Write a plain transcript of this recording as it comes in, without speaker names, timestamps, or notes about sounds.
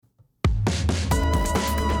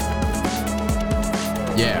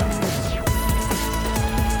Yeah.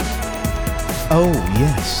 Oh,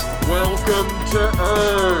 yes. Welcome to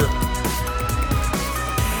Earth.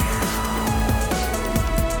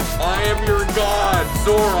 I am your god,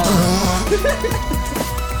 Zoran.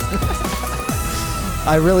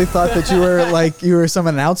 I really thought that you were some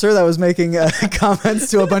announcer that was making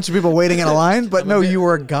comments to a bunch of people waiting in a line, but no, you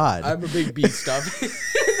were a god. I'm a big beast of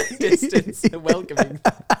distance welcoming.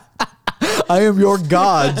 I am your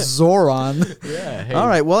god, Zoran. Yeah. Hey. All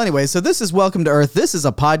right. Well, anyway, so this is Welcome to Earth. This is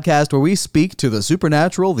a podcast where we speak to the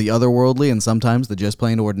supernatural, the otherworldly, and sometimes the just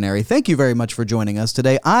plain ordinary. Thank you very much for joining us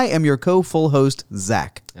today. I am your co-full host,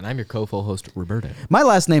 Zach. And I'm your co-full host, Roberto. My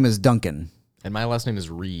last name is Duncan. And my last name is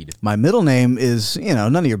Reed. My middle name is,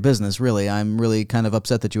 none of your business, really. I'm really kind of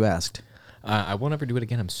upset that you asked. I won't ever do it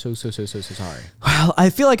again. I'm so sorry. Well, I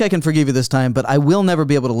feel like I can forgive you this time, but I will never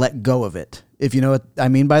be able to let go of it, if you know what I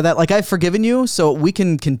mean by that. Like, I've forgiven you, so we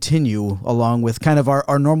can continue along with kind of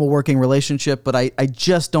our normal working relationship, but I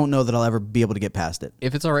just don't know that I'll ever be able to get past it.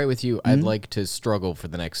 If it's all right with you, I'd like to struggle for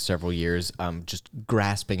the next several years, just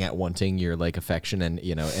grasping at wanting your affection and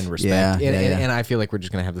and respect. Yeah, and I feel like we're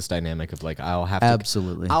just gonna have this dynamic of I'll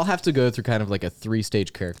have to go through kind of like a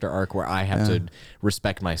 3-stage character arc where I have to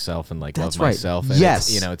respect myself and love myself. And yes,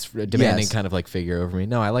 it's demanding kind of figure over me.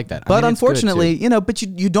 No, I like that. But unfortunately, but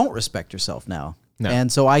you don't respect yourself now. No.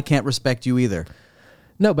 And so I can't respect you either.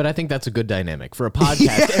 No, but I think that's a good dynamic for a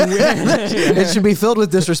podcast. It should be filled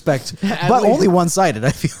with disrespect, but only one-sided,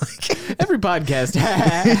 I feel like. Every podcast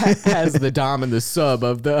has the dom and the sub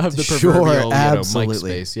of the proverbial mic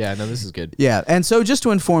space. Yeah, no, this is good. Yeah, and so just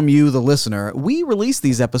to inform you, the listener, we release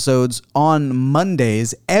these episodes on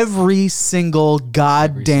Mondays every single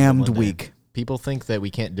goddamned week. People think that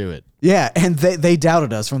we can't do it. Yeah, and they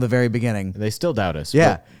doubted us from the very beginning. They still doubt us.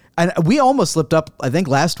 Yeah. And we almost slipped up, I think,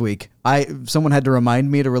 last week. Someone had to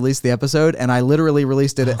remind me to release the episode, and I literally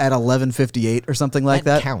released it at 11:58 or something like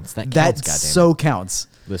that. That counts. That so counts.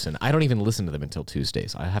 Listen, I don't even listen to them until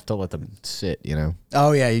Tuesdays. I have to let them sit,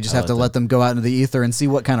 Oh, yeah, you just have to let them go out into the ether and see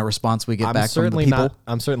what kind of response we get back from the people.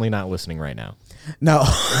 I'm certainly not listening right now. No.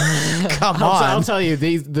 Come on. I'll tell you,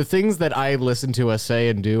 the things that I listen to us say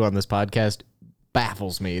and do on this podcast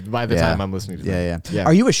baffles me by the time I'm listening to them. Yeah.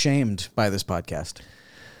 Are you ashamed by this podcast?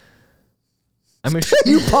 I'm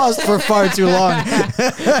You paused for far too long. And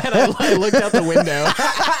I looked out the window.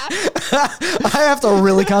 I have to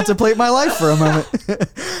really contemplate my life for a moment.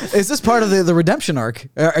 Is this part of the redemption arc?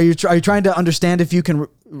 Are you trying to understand if you can?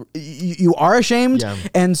 You are ashamed,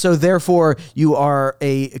 and so therefore you are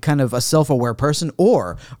a kind of a self-aware person,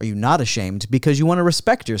 or are you not ashamed because you want to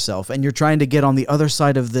respect yourself and you're trying to get on the other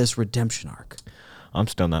side of this redemption arc? I'm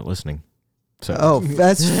still not listening. So. Oh,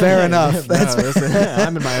 that's fair enough.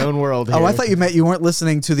 I'm in my own world here. Oh, I thought you meant you weren't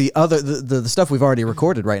listening to the other the stuff we've already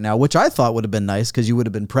recorded right now, which I thought would have been nice because you would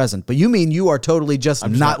have been present. But you mean you are totally just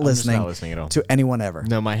not listening at all to anyone ever?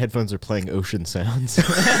 No, my headphones are playing ocean sounds.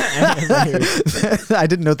 I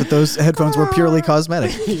didn't know that those headphones were purely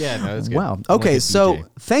cosmetic. Yeah, no, it's good. Wow. Okay, so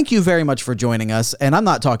thank you very much for joining us. And I'm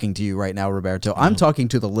not talking to you right now, Roberto. I'm talking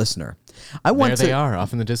to the listener. They are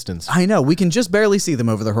off in the distance. I know. We can just barely see them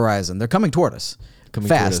over the horizon. They're coming toward us.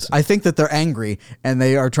 Fast. I think that they're angry and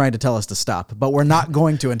they are trying to tell us to stop, but we're not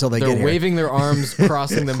going to until they get here. They're waving their arms,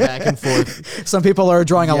 crossing them back and forth. Some people are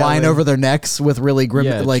drawing a line over their necks with really grim,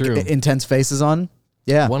 intense faces on.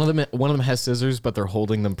 Yeah. One of them has scissors, but they're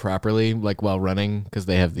holding them properly, while running, because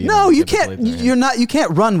they have the. No, you can't. You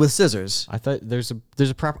can't run with scissors. I thought there's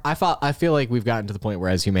a proper. I feel like we've gotten to the point where,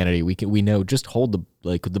 as humanity, we know just hold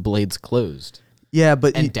the blades closed. Yeah,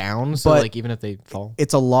 but down, so even if they fall,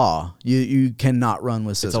 it's a law. You cannot run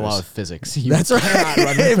with scissors. It's a law of physics. That's right.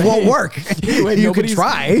 It won't work. You can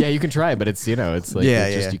try. Yeah, you can try, but it's you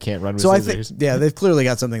can't run with scissors. I think they've clearly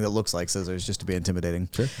got something that looks like scissors just to be intimidating.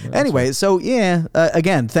 Sure. Yeah, anyway, so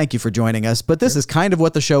again, thank you for joining us. But this is kind of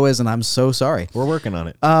what the show is, and I'm so sorry. We're working on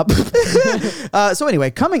it. So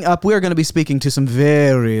anyway, coming up, we are going to be speaking to some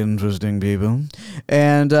very interesting people,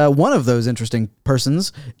 and one of those interesting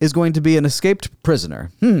persons is going to be an escaped prisoner.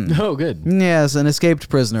 Oh, good. Yes, an escaped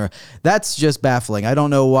prisoner. That's just baffling. I don't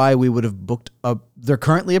know why we would have booked they're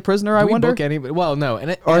currently a prisoner, I wonder? Book anybody? Well, no. And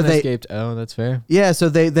they escaped. Oh, that's fair. Yeah, so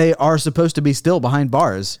they are supposed to be still behind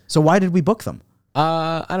bars. So why did we book them?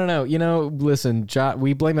 I don't know. Listen,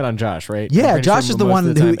 we blame it on Josh, right? Yeah, Josh is the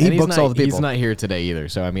one who he books all the people. He's not here today either.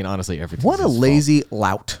 So, I mean, honestly, everything. What a lazy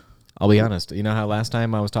lout. I'll be honest. You know how last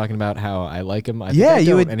time I was talking about how I like him? I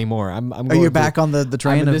don't anymore. I'm Are you back on the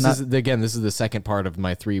train? This is the second part of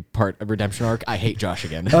my 3-part redemption arc. I hate Josh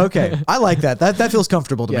again. Okay, I like that. That feels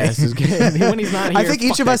comfortable to me. This is good. When he's not here, I think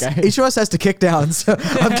each of us has to kick down. So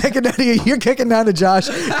I'm kicking down to you. You're kicking down to Josh.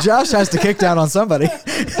 Josh has to kick down on somebody.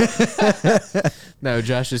 No,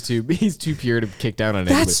 Josh is he's too pure to kick down on.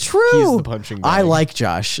 That's true. He's the punching bag. I like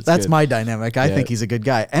Josh. That's my dynamic. I think he's a good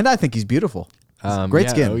guy, and I think he's beautiful. Great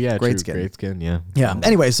skin. Oh yeah, great true. skin. Great skin. Yeah. Yeah.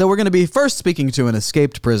 Anyway, so we're going to be first speaking to an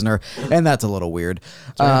escaped prisoner, and that's a little weird.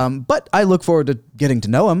 But I look forward to getting to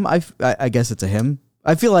know him. I guess it's a him.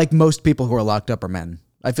 I feel like most people who are locked up are men.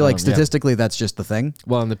 I feel like statistically that's just the thing.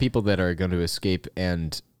 Well, and the people that are going to escape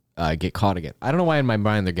and get caught again. I don't know why in my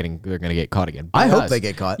mind they're going to get caught again. I hope they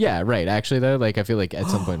get caught. Yeah, right. Actually, though, like I feel like at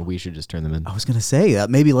some point we should just turn them in. I was going to say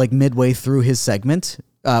maybe like midway through his segment,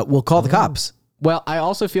 we'll call the cops. Well, I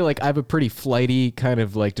also feel like I have a pretty flighty kind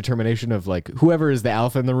of like determination of like whoever is the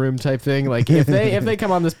alpha in the room type thing. Like if they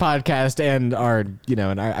come on this podcast and are,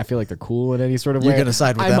 and I feel like they're cool in any sort of way, you're going to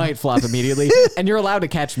side with them. I might flop immediately, and you're allowed to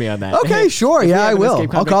catch me on that. Okay, sure. Yeah, I will.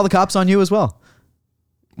 I'll call the cops on you as well.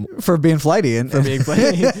 For being flighty. For being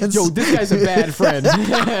flighty. Yo, this guy's a bad friend.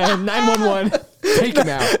 911. Take him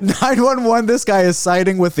out. 911, this guy is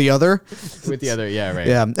siding with the other. With the other, yeah, right.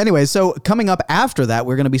 Yeah. Anyway, so coming up after that,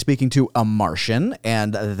 we're going to be speaking to a Martian,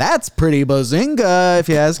 and that's pretty bazinga, if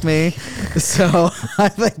you ask me. So I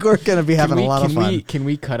think we're going to be having a lot of fun. Can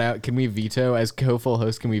we veto, as co-full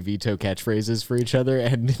host, can we veto catchphrase for each other?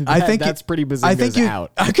 And I think that's pretty bazinga's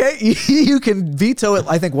out. Okay, you can veto it,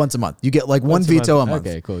 I think, once a month. You get like one veto a month.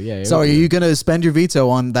 Okay, cool. Yeah. So are you going to spend your veto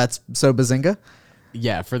on that's so bazinga?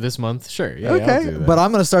 Yeah, for this month, sure. Yeah, okay, but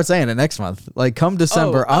I'm going to start saying it next month. Like, come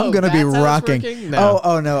December, I'm going to be rocking. No.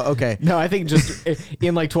 Oh, no, okay. No, I think just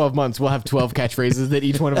in like 12 months, we'll have 12 catchphrases that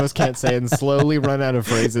each one of us can't say and slowly run out of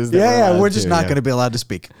phrases. We're just not going to be allowed to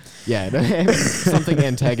speak. Yeah, something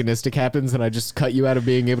antagonistic happens and I just cut you out of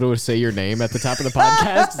being able to say your name at the top of the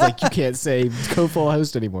podcast. It's like you can't say co-full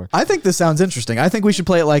host anymore. I think this sounds interesting. I think we should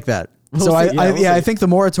play it like that. I think the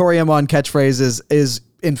moratorium on catchphrases is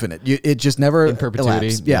infinite. It just never in perpetuity.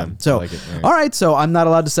 Elapsed. Yeah. So, like all right. So I'm not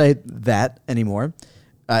allowed to say that anymore,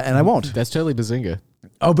 and I won't. That's totally bazinga.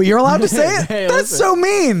 Oh, but you're allowed to say it? Hey, that's so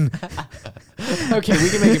mean. Okay, we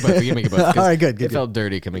can make it both. All right, good. It felt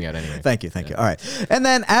dirty coming out anyway. Thank you. All right. And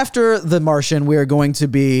then after the Martian, we're going to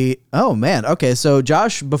be, oh man. Okay. So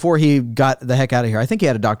Josh, before he got the heck out of here, I think he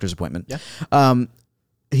had a doctor's appointment. Yeah.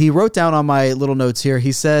 He wrote down on my little notes here,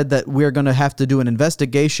 he said that we're going to have to do an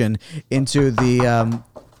investigation into the,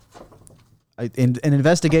 an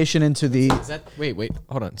investigation into the... Is that... Wait,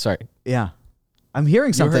 hold on. Sorry. Yeah. I'm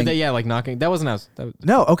hearing something. You heard that? Yeah, like knocking. That wasn't us.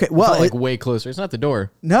 No, okay. Well, like way closer. It's not the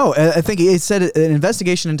door. No, I think it said an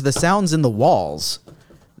investigation into the sounds in the walls.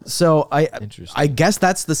 So I guess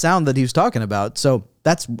that's the sound that he was talking about. So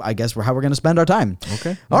that's, I guess, how we're going to spend our time.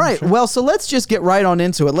 Okay. All right. Sure. Well, so let's just get right on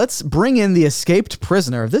into it. Let's bring in the escaped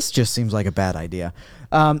prisoner. This just seems like a bad idea.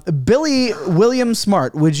 Billy William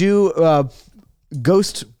Smart, would you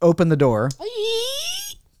ghost open the door?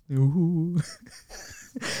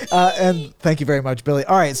 And thank you very much, Billy.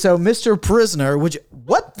 All right. So, Mr. Prisoner, would you...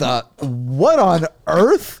 What on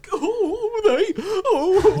earth?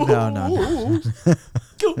 No.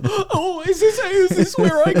 Oh, is this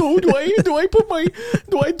where I go? Do I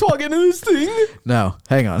talk into this thing? No,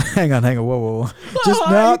 hang on. Whoa. Just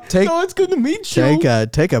it's good to meet you.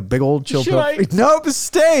 Take a big old chill pill. Nope,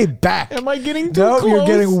 stay back. Am I getting too close? You're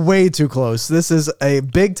getting way too close. This is a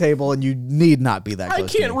big table and you need not be that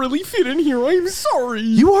close. I can't really fit in here. I'm sorry.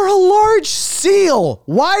 You are a large seal.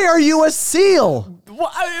 Why are you a seal?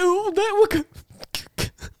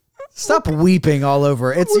 Stop weeping all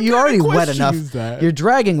over. You're already wet enough. You're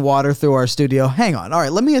dragging water through our studio. Hang on. All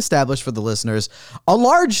right, let me establish for the listeners. A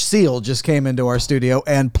large seal just came into our studio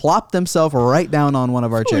and plopped themselves right down on one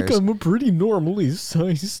of our chairs. Like I'm a pretty normally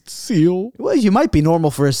sized seal. Well, you might be normal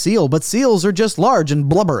for a seal, but seals are just large and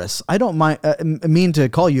blubberous. I don't mean to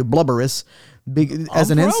call you blubberous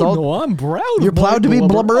as an insult. No, I'm proud. You're proud to be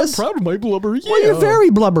blubberous? I'm proud of my blubber. Yeah. Well, you're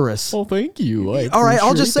very blubberous. Oh, thank you. All right,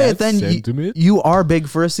 I'll just say it then. You are big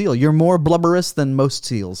for a seal. You're more blubberous than most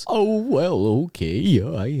seals. Oh, well, okay.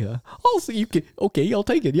 Yeah. Also, you can. Okay, I'll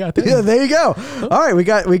take it. Yeah. Yeah, there you go. All right, we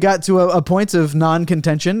got to a point of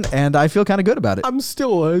non-contention, and I feel kind of good about it. I'm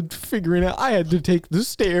still figuring out. I had to take the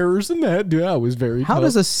stairs, and that I was very. How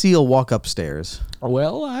does a seal walk upstairs?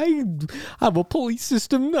 Well, I have a pulley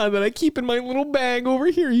system that I keep in my little bag over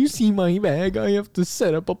here. You see my bag. I have to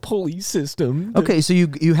set up a pulley system. Okay, so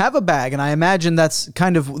you have a bag, and I imagine that's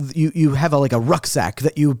kind of, you have like a rucksack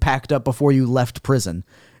that you packed up before you left prison.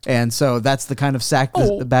 And so that's the kind of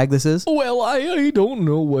bag this is. Well, I don't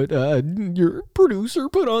know what your producer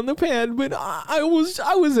put on the pan, but I was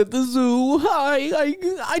at the zoo.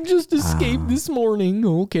 I just escaped this morning,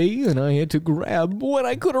 okay, and I had to grab what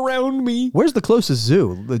I could around me. Where's the closest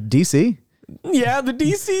zoo? The DC? Yeah, the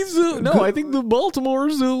DC Zoo. No, I think the Baltimore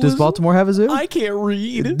Zoo. Does Baltimore have a zoo? I can't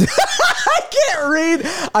read. I can't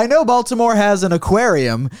read. I know Baltimore has an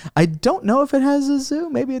aquarium. I don't know if it has a zoo.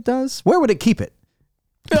 Maybe it does. Where would it keep it?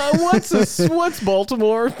 What's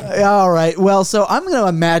Baltimore? All right. Well, so I'm going to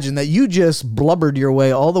imagine that you just blubbered your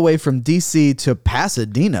way all the way from DC to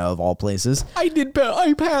Pasadena, of all places.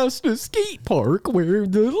 I passed a skate park where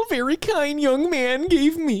the very kind young man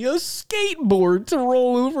gave me a skateboard to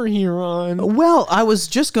roll over here on. Well, I was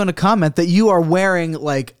just going to comment that you are wearing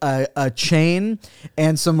like a chain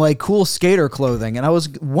and some like cool skater clothing. And I was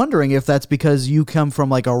wondering if that's because you come from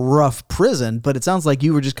like a rough prison, but it sounds like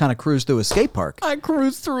you were just kind of cruised through a skate park. I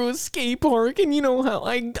cruised through a skate park, and you know how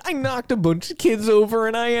I knocked a bunch of kids over,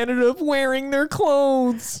 and I ended up wearing their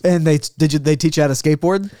clothes. And they teach you how to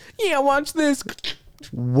skateboard? Yeah, watch this.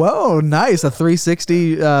 Whoa, nice. A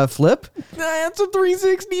 360 flip? That's a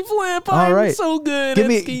 360 flip. All right. I'm so good at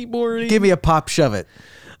skateboarding. Give me a pop shove it.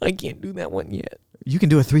 I can't do that one yet. You can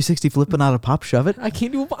do a 360 flip and not a pop shove it? I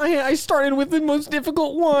can't do it. I started with the most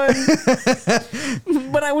difficult one.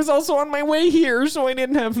 But I was also on my way here, so I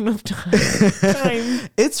didn't have enough time.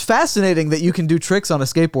 It's fascinating that you can do tricks on a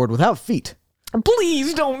skateboard without feet.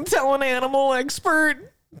 Please don't tell an animal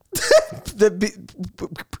expert.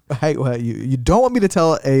 Hey, you don't want me to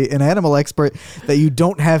tell an animal expert that you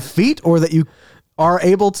don't have feet or that you are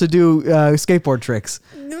able to do skateboard tricks?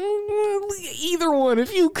 Either one,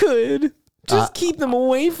 if you could. Just keep them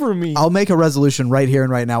away from me. I'll make a resolution right here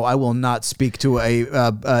and right now. I will not speak to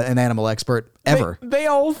an animal expert ever. They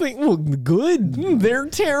all think, well, good. They're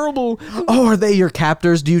terrible. Oh, are they your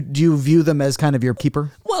captors? Do you view them as kind of your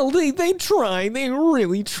keeper? Well, they try. They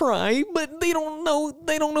really try, but they don't know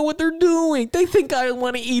what they're doing. They think I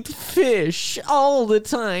want to eat fish all the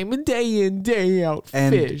time, day in, day out.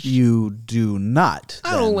 And fish. You do not.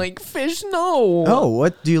 I don't like fish, no. Oh,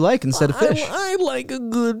 what do you like instead of fish? I like a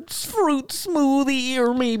good fruit smoothie,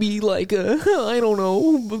 or maybe like I don't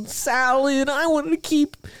know, salad. I wanted to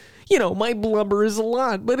keep... You know, my blubber is a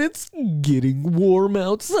lot, but it's getting warm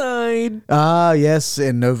outside. Ah, yes.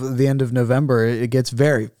 In the end of November, it gets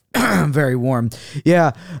very, very warm.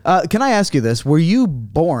 Yeah. Can I ask you this? Were you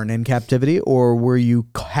born in captivity or were you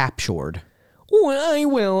captured?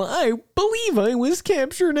 Well, I believe I was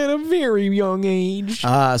captured at a very young age.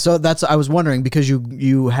 So I was wondering, because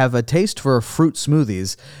you have a taste for fruit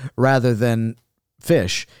smoothies rather than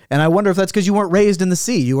fish, and I wonder if that's because you weren't raised in the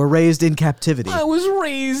sea. You were raised in captivity. I was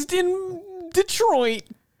raised in Detroit.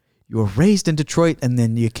 You were raised in Detroit, and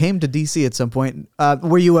then you came to DC at some point.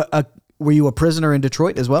 Were you a prisoner in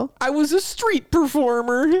Detroit as well? I was a street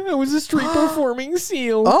performer. I was a street performing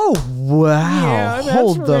seal. Oh wow! Yeah,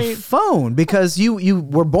 Hold the phone, because you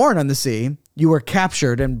were born on the sea. You were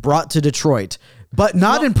captured and brought to Detroit, but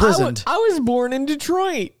not imprisoned. I was born in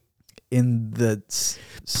Detroit. In the...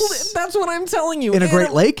 That's what I'm telling you. In a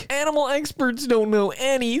Great Lake? Animal experts don't know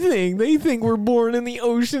anything. They think we're born in the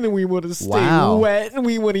ocean and we want to stay wet and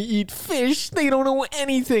we want to eat fish. They don't know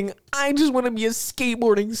anything. I just want to be a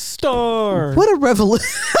skateboarding star. What a revolution.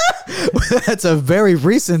 That's a very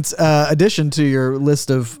recent addition to your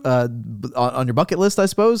list of... on your bucket list, I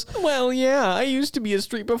suppose? Well, yeah. I used to be a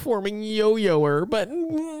street performing yo-yoer, but,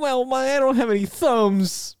 well, I don't have any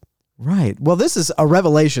thumbs. Right. Well, this is a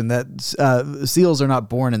revelation that seals are not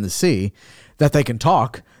born in the sea, that they can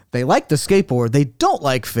talk. They like to skateboard. They don't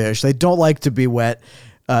like fish. They don't like to be wet.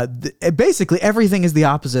 Basically, everything is the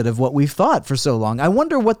opposite of what we've thought for so long. I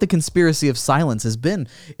wonder what the conspiracy of silence has been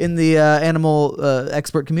in the animal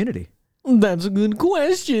expert community. That's a good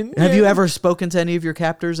question. Have you ever spoken to any of your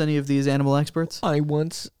captors, any of these animal experts? I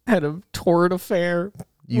once had a torrid affair.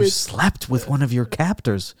 You slept with one of your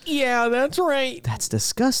captors. Yeah, that's right. That's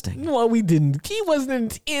disgusting. Well, we didn't. He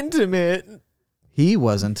wasn't intimate. He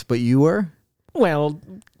wasn't, but you were? Well,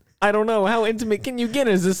 I don't know. How intimate can you get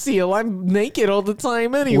as a seal? I'm naked all the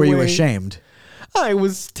time anyway. Were you ashamed? I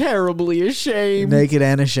was terribly ashamed. Naked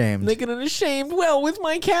and ashamed. Naked and ashamed. Well, with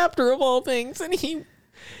my captor of all things, and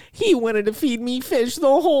he wanted to feed me fish the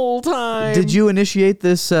whole time. Did you initiate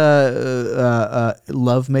this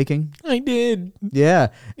love making? I did. Yeah.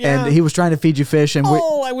 And he was trying to feed you fish. And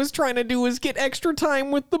all I was trying to do was get extra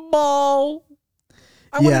time with the ball.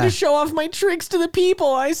 I wanted to show off my tricks to the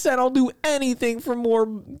people. I said I'll do anything for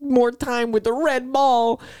more time with the red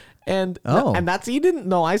ball. And that's he didn't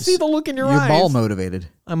know. I see the look in your eyes. You're ball motivated.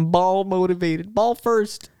 I'm ball motivated. Ball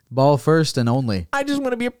first. Ball first and only. I just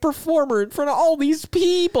want to be a performer in front of all these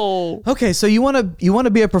people. Okay, so you want to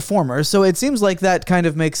be a performer. So it seems like that kind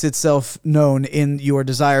of makes itself known in your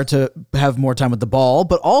desire to have more time with the ball,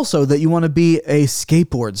 but also that you want to be a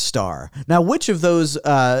skateboard star. Now, which of those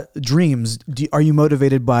dreams are you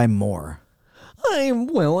motivated by more?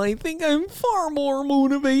 I think I'm far more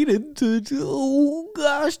motivated to, oh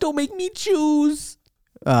gosh, don't make me choose.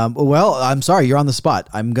 Well, I'm sorry, you're on the spot.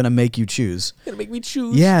 I'm going to make you choose. Gonna make me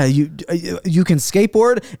choose? Yeah, you can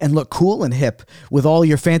skateboard and look cool and hip with all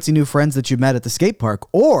your fancy new friends that you met at the skate park,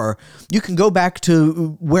 or you can go back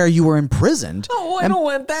to where you were imprisoned. Oh, I don't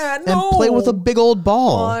want that. No. And play with a big old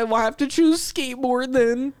ball. I will have to choose skateboard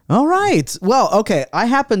then. All right. Well, okay. I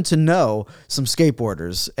happen to know some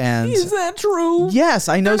skateboarders, and is that true? Yes,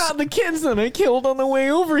 I know. They're not the kids that I killed on the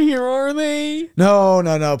way over here, are they?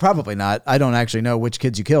 No, probably not. I don't actually know which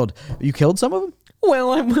kids you killed. You killed some of them?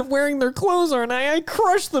 Well, I'm wearing their clothes, aren't I? I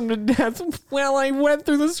crushed them to death while I went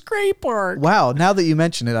through the skate park. Wow, now that you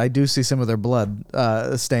mention it, I do see some of their blood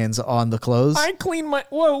stains on the clothes.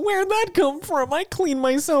 Whoa, where'd that come from? I cleaned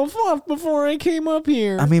myself off before I came up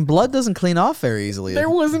here. I mean, blood doesn't clean off very easily. There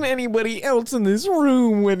wasn't anybody else in this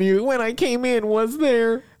room when I came in, was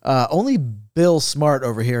there? Only Bill Smart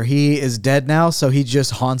over here. He is dead now, so he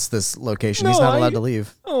just haunts this location. He's not allowed to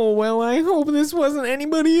leave. Oh, well, I hope this wasn't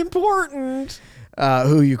anybody important.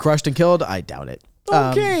 Who you crushed and killed? I doubt it.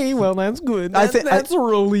 Okay, well, that's good. That's a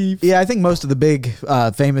relief. Yeah, I think most of the big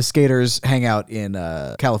famous skaters hang out in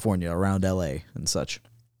California, around LA and such.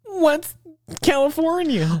 What's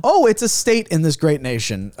California? Oh, it's a state in this great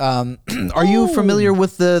nation. Are you familiar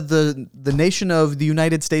with the nation of the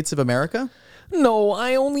United States of America? No,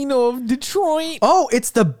 I only know of Detroit. Oh,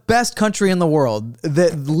 it's the best country in the world.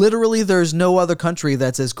 Literally, there's no other country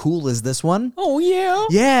that's as cool as this one. Oh, yeah?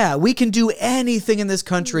 Yeah, we can do anything in this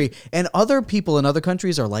country, and other people in other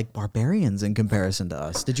countries are like barbarians in comparison to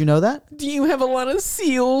us. Did you know that? Do you have a lot of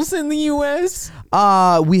SEALs in the U.S.?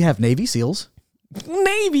 We have Navy SEALs.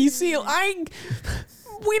 Navy SEAL?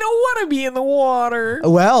 We don't want to be in the water.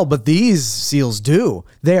 Well, but these SEALs do.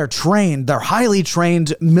 They are trained. They're highly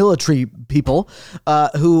trained military people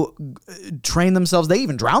who train themselves. They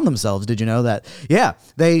even drown themselves. Did you know that? Yeah,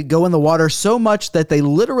 they go in the water so much that they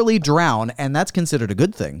literally drown, and that's considered a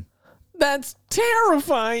good thing. That's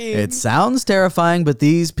terrifying. It sounds terrifying, but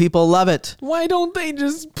these people love it. Why don't they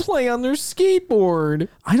just play on their skateboard?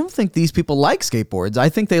 I don't think these people like skateboards. I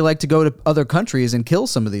think they like to go to other countries and kill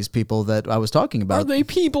some of these people that I was talking about. Are they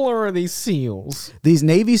people or are they SEALs? These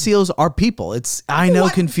Navy SEAls are people.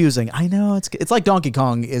 Confusing. I know, it's like Donkey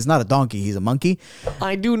Kong is not a donkey, he's a monkey.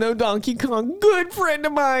 I do know Donkey Kong. Good friend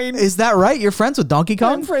of mine. Is that right? You're friends with Donkey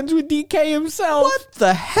Kong? I'm friends with DK himself. What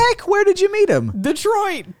the heck? Where did you meet him?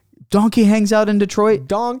 Detroit. Donkey hangs out in Detroit?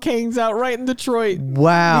 Donk hangs out right in Detroit.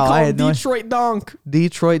 Wow. We call him Detroit Donk.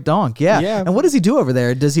 Detroit Donk, yeah. And what does he do over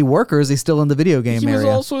there? Does he work or is he still in the video game area? He was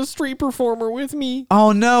also a street performer with me.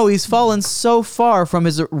 Oh no, he's fallen so far from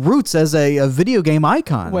his roots as a video game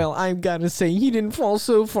icon. Well, I've got to say, he didn't fall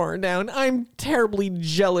so far down. I'm terribly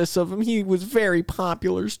jealous of him. He was very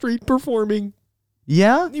popular street performing.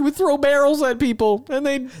 Yeah? He would throw barrels at people and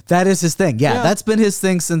they'd... That is his thing. Yeah, that's been his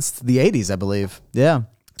thing since the 80s, I believe. Yeah.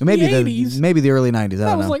 Maybe the 80s? Maybe the early 90s. I don't know.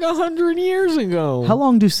 That was like 100 years ago. How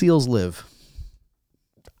long do seals live?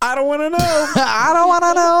 I don't want to know. I don't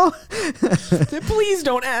want to know. Please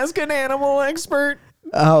don't ask an animal expert.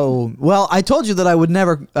 Oh, well, I told you that I would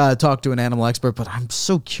never talk to an animal expert, but I'm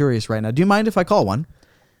so curious right now. Do you mind if I call one?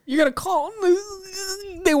 You're going to call them?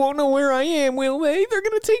 They won't know where I am, will they? They're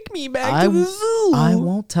going to take me back to the zoo. I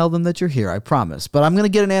won't tell them that you're here, I promise. But I'm going to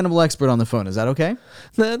get an animal expert on the phone. Is that okay?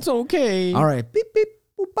 That's okay. All right. Beep, beep.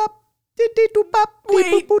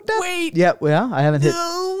 Wait. Yeah, I haven't hit.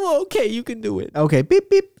 Oh, okay, you can do it. Okay, beep,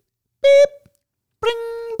 beep, beep. Bring,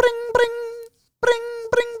 bring, bring. Bring,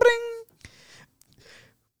 bring, bring.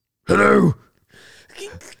 Hello.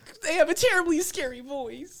 They have a terribly scary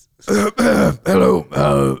voice.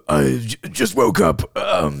 Hello. I just woke up.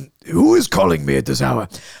 Who is calling me at this hour?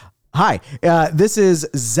 Hi, this is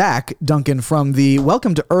Zach Duncan from the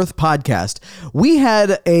Welcome to Earth podcast. We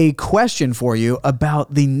had a question for you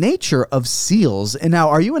about the nature of seals. And now,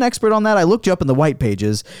 are you an expert on that? I looked you up in the white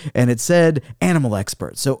pages, and it said animal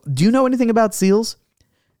expert. So, do you know anything about seals?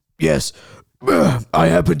 Yes, I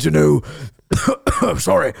happen to know.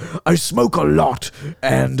 Sorry, I smoke a lot,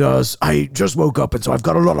 and I just woke up, and so I've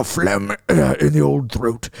got a lot of phlegm in the old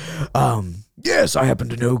throat. Yes, I happen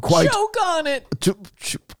to know quite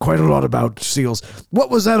a lot about seals.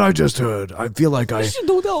 What was that I just heard? I feel like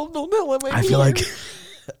Don't tell him. I feel like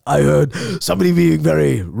I heard somebody being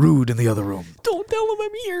very rude in the other room. Don't tell him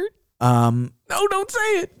I'm here. No, don't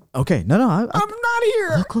say it. Okay, no, I'm not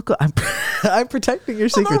here. Look, I'm protecting your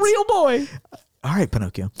secrets. I'm a real boy. All right,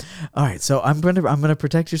 Pinocchio. All right, so I'm gonna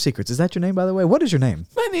protect your secrets. Is that your name, by the way? What is your name?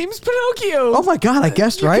 My name's Pinocchio. Oh my God, I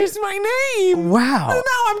guessed right. It's my name. Wow. And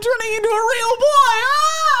now I'm turning into a real boy.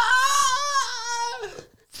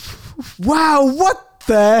 Wow, what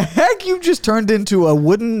the heck? You just turned into a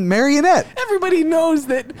wooden marionette. Everybody knows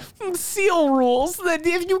that seal rules, that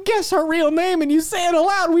if you guess our real name and you say it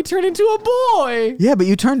aloud, we turn into a boy. Yeah, but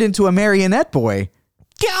you turned into a marionette boy.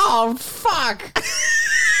 Oh, fuck.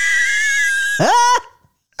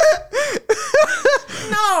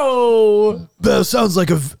 No. There sounds like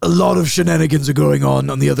a lot of shenanigans are going on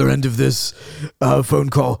the other end of this phone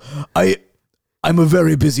call. I'm a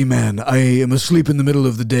very busy man. I am asleep in the middle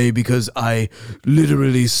of the day because I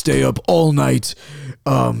literally stay up all night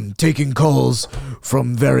taking calls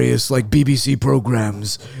from various like BBC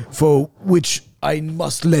programs for which I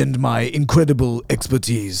must lend my incredible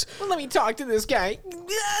expertise. Well, let me talk to this guy.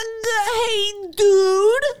 Hey,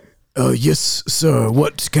 dude. Yes, sir.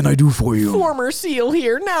 What can I do for you? Former SEAL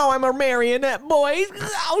here. Now I'm a marionette boy.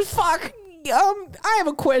 Oh, fuck. I have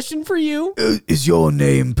a question for you. Is your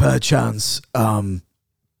name perchance,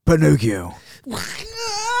 Pinocchio?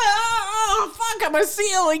 Oh, fuck, I'm a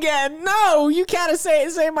SEAL again. No, you can't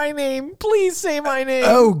say my name. Please say my name.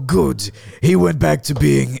 Oh, good. He went back to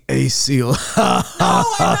being a SEAL. No,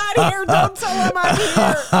 I'm not here. Don't tell him I'm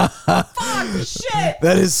here. Fuck, shit.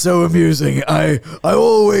 That is so amusing. I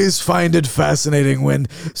always find it fascinating when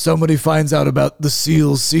somebody finds out about the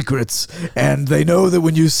SEAL's secrets, and they know that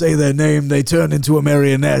when you say their name, they turn into a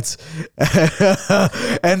marionette.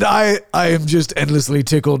 And I am just endlessly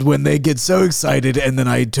tickled when they get so excited, and then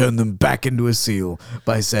I turn them back into a SEAL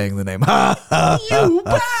by saying the name. You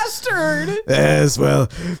bastard. Yes, well,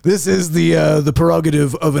 this is the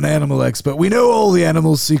prerogative of an animal expert. We know all the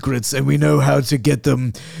animal secrets, and we know how to get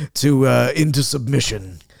them to into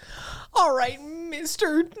submission. All right,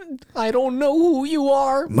 mister. I don't know who you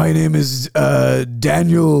are. My name is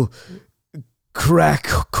Daniel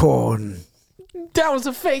Crackcorn. That was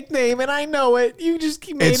a fake name, and I know it. You just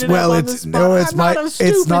made It's it well, up on the it's spot. no, it's I'm my, not a stupid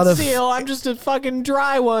it's not a, SEAL. I'm just a fucking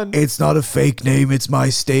dry one. it's not a fake name. It's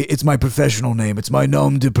my it's my professional name. It's my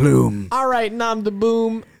nom de plume. All right, nom de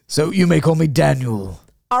boom. So you may call me Daniel.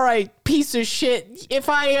 All right, piece of shit. If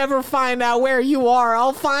I ever find out where you are,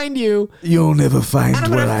 I'll find you. You'll never find And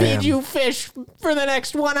I'm where gonna I am. feed you fish for the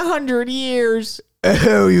next 100 years.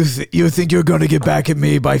 Oh, you think you're going to get back at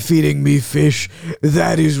me by feeding me fish?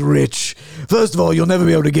 That is rich. First of all, you'll never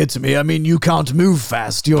be able to get to me. I mean, you can't move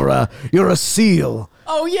fast. You're a seal.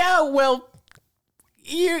 Oh yeah, well,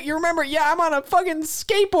 you remember? Yeah, I'm on a fucking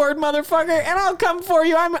skateboard, motherfucker, and I'll come for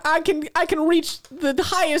you. I can reach the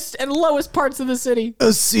highest and lowest parts of the city.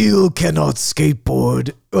 A seal cannot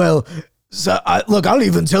skateboard. Well, so look, I'll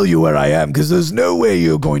even tell you where I am because there's no way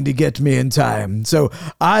you're going to get me in time. So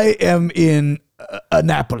I am in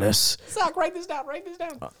Annapolis. Zach, write this down. Write this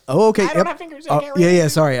down. Oh, okay. I don't have fingers. I can't write yeah. anything.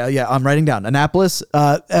 Sorry. Yeah, I'm writing down Annapolis.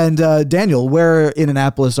 And Daniel, where in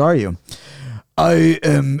Annapolis are you? I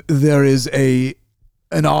am. There is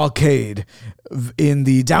an arcade in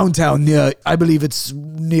the downtown near. I believe it's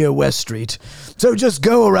near West Street. So just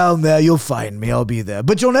go around there. You'll find me. I'll be there.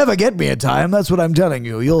 But you'll never get me in time. That's what I'm telling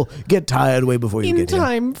you. You'll get tired way before you get here. In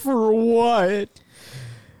time for what?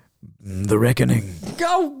 The reckoning.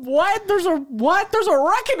 Go what? There's a what? There's a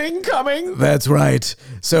reckoning coming. That's right.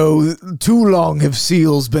 So too long have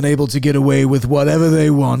SEALs been able to get away with whatever they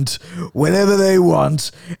want, whenever they want,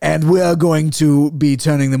 and we're going to be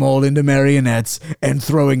turning them all into marionettes and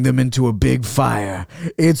throwing them into a big fire.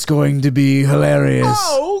 It's going to be hilarious.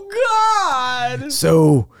 Oh God!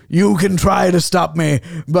 So you can try to stop me,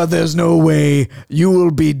 but there's no way. You will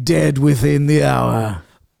be dead within the hour.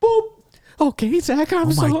 Boop. Okay, Zach, I'm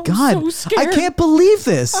Oh my God. so scared. I can't believe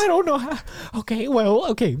this. I don't know how. Okay,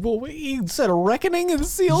 well, he said a reckoning and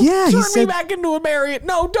seals. Yeah, he turn me said- back into a marionette.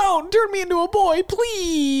 No, don't turn me into a boy,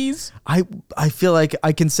 please. I feel like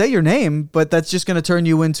I can say your name, but that's just going to turn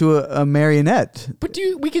you into a marionette. But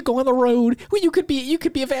we could go on the road. Well, you could be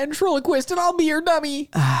a ventriloquist, and I'll be your dummy.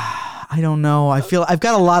 I don't know. I feel I've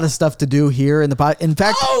got a lot of stuff to do here in the pod. In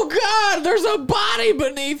fact, Oh God, there's a body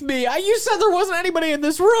beneath me. You said there wasn't anybody in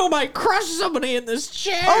this room. I crushed somebody in this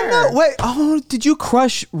chair. oh no, wait. Oh, did you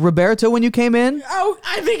crush Roberto when you came in? Oh,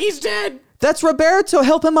 I think he's dead. That's Roberto.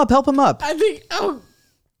 Help him up. Help him up. I think. Oh,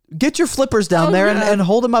 Get your flippers down Oh, there God. and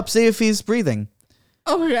hold him up. See if he's breathing.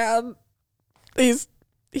 oh God.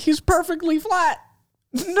 He's perfectly flat.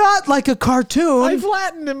 Not like a cartoon. I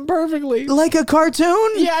flattened him perfectly. Like a cartoon?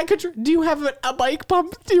 Yeah, I could. Do you have a bike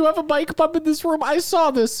pump? Do you have a bike pump in this room? I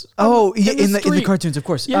saw this. In the cartoons, of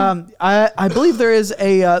course. Yeah. I believe there's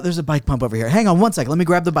a bike pump over here. Hang on one second. Let me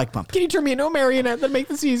grab the bike pump. Can you turn me into a marionette? That'd make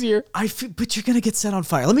this easier. But you're gonna get set on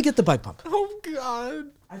fire. Let me get the bike pump. Oh God.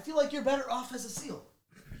 I feel like you're better off as a seal.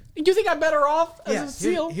 You think I'm better off as a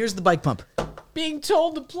seal? Here's the bike pump. Being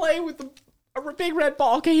told to play with a big red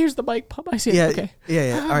ball. Okay, here's the bike pump. I see it. Okay.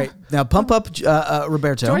 Yeah. All right. Now pump up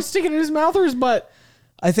Roberto. Do I stick it in his mouth or his butt?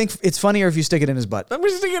 I think it's funnier if you stick it in his butt. I'm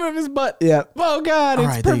gonna stick it in his butt. Yeah. Oh God, All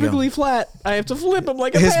it's right, there you perfectly flat. I have to flip him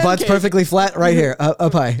like a His pancake. butt's perfectly flat right here,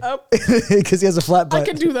 up high. Up. Because he has a flat butt. I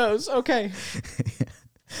can do those. Okay.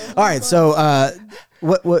 All right, so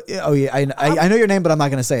what? Oh yeah, I know your name, but I'm not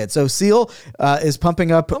going to say it. So Seal is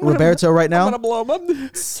pumping up Roberto right now. I'm gonna blow him up.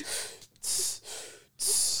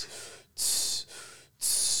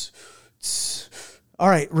 All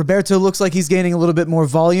right, Roberto looks like he's gaining a little bit more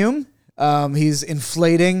volume. He's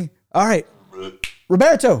inflating. All right,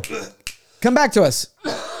 Roberto, come back to us.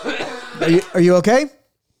 Are you okay?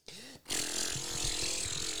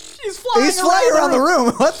 He's flying around the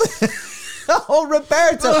room. What the? Oh,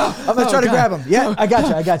 Roberto! I'm gonna try to grab him. Yeah, I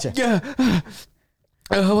got you. Yeah.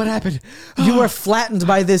 What happened? You were flattened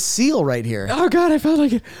by this seal right here. Oh God, I felt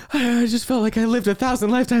like it. I just felt like I lived 1,000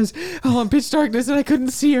 lifetimes all in pitch darkness, and I couldn't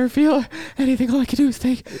see or feel anything. All I could do was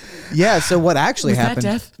think. Yeah. So what actually happened?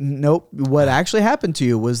 That death? Nope. What actually happened to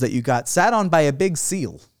you was that you got sat on by a big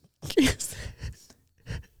seal.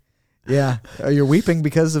 Yeah. You're weeping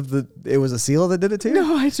because of it was a seal that did it to you?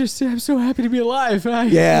 No, I'm so happy to be alive.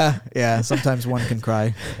 Yeah. Sometimes one can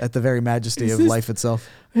cry at the very majesty of life itself.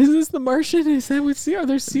 Is this the Martian? Is that what seal? Are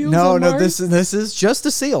there seals? No, on Mars? this is just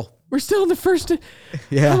a seal. We're still in the first.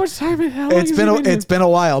 Yeah. How much time? How long It's been a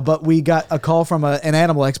while, but we got a call from an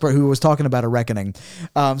animal expert who was talking about a reckoning.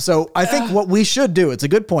 So I think what we should do, it's a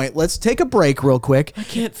good point. Let's take a break real quick. I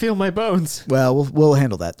can't feel my bones. Well, we'll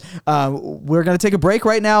handle that. We're going to take a break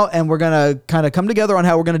right now, and we're going to kind of come together on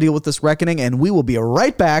how we're going to deal with this reckoning, and we will be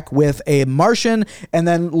right back with a Martian, and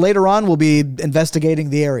then later on we'll be investigating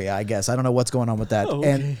the area, I guess. I don't know what's going on with that. Oh,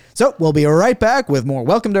 okay. And so we'll be right back with more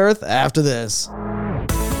Welcome to Earth after this.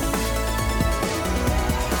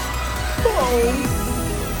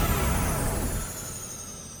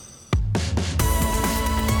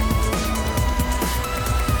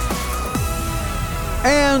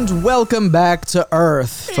 And welcome back to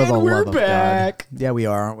Earth for the love of back. God. Yeah, we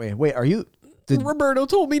are, aren't we? Wait, are you? Roberto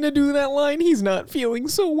told me to do that line. He's not feeling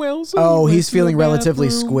so well. So he's feeling relatively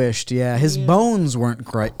bathroom. squished. Yeah, his bones weren't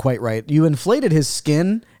quite right. You inflated his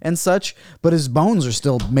skin and such, but his bones are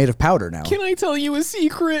still made of powder now. Can I tell you a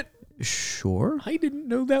secret? Sure. I didn't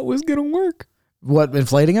know that was gonna work. What,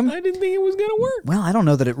 inflating him? I didn't think it was gonna work. Well, I don't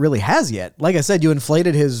know that it really has yet. Like I said, you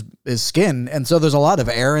inflated his skin, and so there's a lot of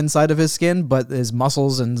air inside of his skin, but his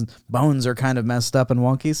muscles and bones are kind of messed up and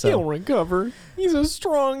wonky. So He'll recover. He's a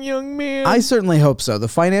strong young man. I certainly hope so. The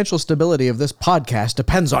financial stability of this podcast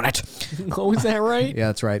depends on it. Oh, is that right? Yeah,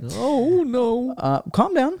 that's right. Oh no.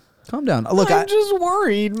 Calm down. Calm down. Look, I'm just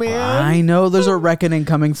worried, man. I know there's a reckoning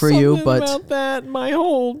coming for you, Something but about that, my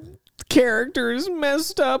whole character's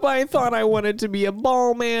messed up. I thought I wanted to be a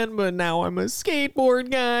ball man, but now I'm a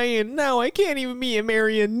skateboard guy, and now I can't even be a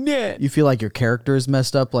marionette. you feel like your character is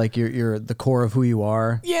messed up, like you're the core of who you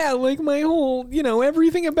are. Yeah, like my whole,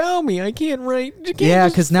 everything about me. I can't Yeah,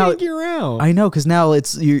 because now figure out. I know, because now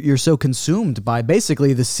you're so consumed by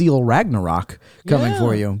basically the seal Ragnarok coming Yeah.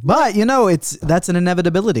 for you. But that's an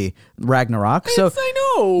inevitability, Ragnarok. So I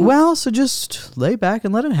know. well, so just lay back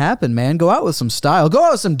and let it happen, man. Go out with some style. Go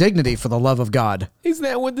out with some dignity, for the love of God. Is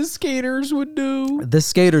that what the skaters would do? The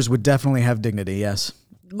skaters would definitely have dignity. Yes.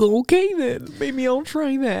 Okay then, maybe I'll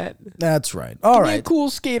try that. That's right. All Give me a right. cool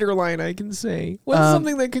skater line I can say. What's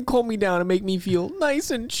something that can calm me down and make me feel nice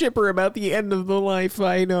and chipper about the end of the life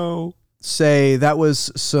I know? Say that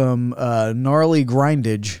was some gnarly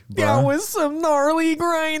grindage, bruh. That was some gnarly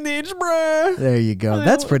grindage, bruh. There you go.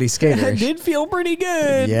 That's pretty It skaterish. did feel pretty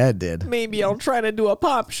good. Yeah, it did. Maybe I'll try to do a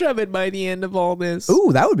pop shove it by the end of all this.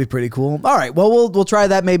 Ooh, that would be pretty cool. All right, well, we'll try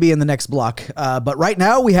that maybe in the next block. But right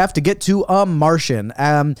now, we have to get to a Martian.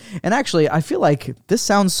 And actually, I feel like this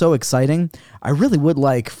sounds so exciting. I really would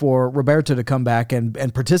like for Roberto to come back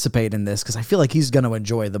and participate in this, because I feel like he's going to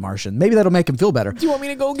enjoy the Martian. Maybe that'll make him feel better. Do you want me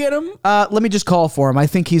to go get him? Let me just call for him. I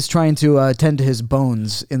think he's trying to tend to his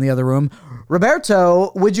bones in the other room.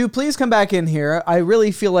 Roberto, would you please come back in here? I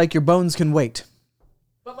really feel like your bones can wait.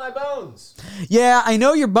 But my bones. Yeah, I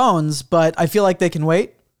know your bones, but I feel like they can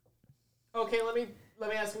wait. Okay, let me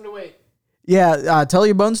ask him to wait. Yeah, tell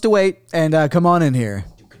your bones to wait and come on in here.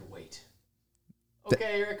 You can wait.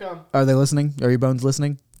 Okay, here I come. Are they listening? Are your bones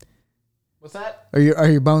listening? What's that? Are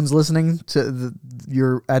your bones listening to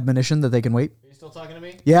your admonition that they can wait? Are you still talking to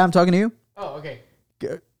me? Yeah, I'm talking to you. Oh, okay.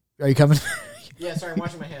 Are you coming? Yeah, sorry, I'm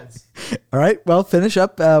washing my hands. All right. Well, finish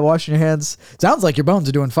up washing your hands. Sounds like your bones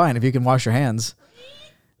are doing fine if you can wash your hands.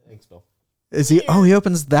 Thanks, Bill. Is he? Oh, he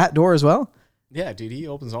opens that door as well. Yeah, dude, he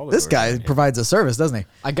opens all the This doors. guy provides a service, doesn't he?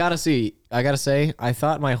 I gotta say, I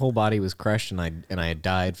thought my whole body was crushed and I had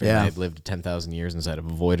died for I had lived 10,000 years inside of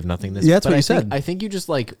a void of nothingness. Yeah, that's what you said. said. I think you just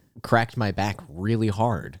like cracked my back really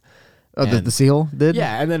hard. Oh, the seal did?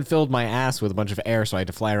 Yeah, and then filled my ass with a bunch of air, so I had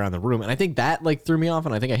to fly around the room. And I think that like threw me off,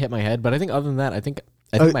 and I think I hit my head. But I think other than that, I think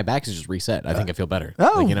my back is just reset. I think I feel better.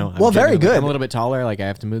 Oh, like, you know, well, very good. I'm a little bit taller. Like I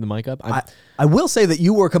have to move the mic up. I will say that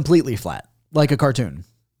you were completely flat, like a cartoon.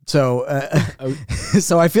 So,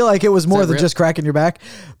 so I feel like it was more than just cracking your back.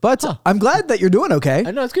 But I'm glad that you're doing okay.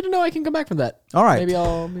 I know it's good to know I can come back from that. All right. Maybe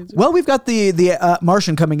I'll. Well, we've got the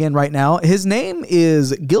Martian coming in right now. His name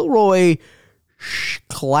is Gilroy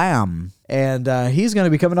Schclamm, and he's going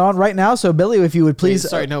to be coming on right now. So, Billy, if you would please.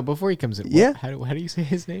 Sorry, no. Before he comes in, Yeah. How do you say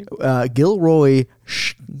his name? Gilroy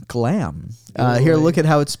Schclamm. Here, look at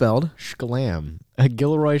how it's spelled. Schclamm.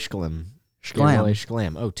 Gilroy Schclamm. Gilroy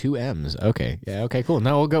Schclamm. Oh, 2 M's. Okay. Yeah. Okay. Cool.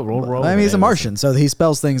 No, we'll go. Roll. I mean, he's a Martian, so he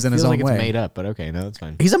spells things in his own like way. It's made up, but okay. No, that's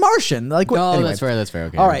fine. He's a Martian. Like, no, anyway. That's fair. That's fair.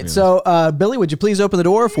 Okay. All right. So, Billy, would you please open the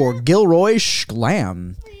door for Gilroy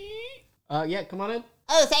Schclamm? Yeah. Come on in.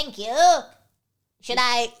 Oh, thank you. Should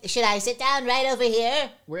I sit down right over here?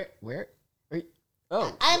 Where? Are you?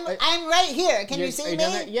 Oh, I'm right here. Can you see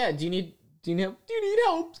me? Yeah. Do you need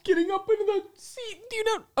help getting up into the seat? Do you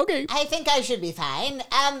know? Okay. I think I should be fine.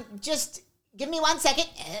 Just give me 1 second.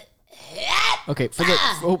 Okay,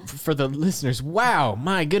 for the listeners, wow,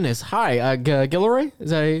 my goodness. Hi, Gilroy?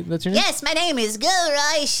 That's your name? Yes, my name is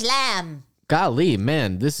Gilroy Schclamm. Golly,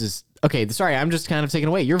 man, this is... Okay, sorry, I'm just kind of taken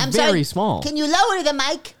away. You're very small. Can you lower the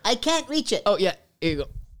mic? I can't reach it. Oh, yeah. Here you go.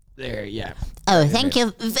 There, yeah. Oh, thank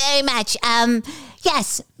you very much.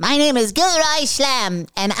 Yes, my name is Gilroy Schclamm,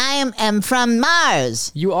 and I am from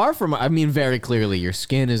Mars. You are from... I mean, very clearly, your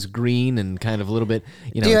skin is green and kind of a little bit,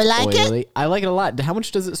 Do you like oily. it? I like it a lot. How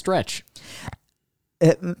much does it stretch?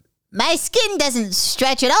 My skin doesn't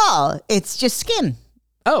stretch at all. It's just skin.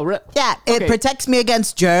 Oh, right. Yeah, it protects me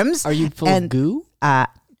against germs. Are you full of goo?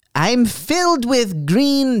 I'm filled with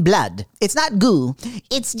green blood. It's not goo.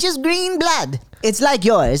 It's just green blood. It's like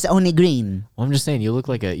yours, only green. Well, I'm just saying, you look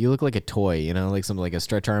like a toy, you know, like something like a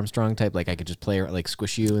Stretch Armstrong type. Like I could just play, like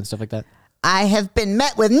squish you and stuff like that. I have been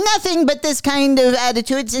met with nothing but this kind of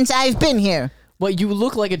attitude since I've been here. Well, you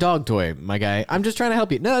look like a dog toy, my guy. I'm just trying to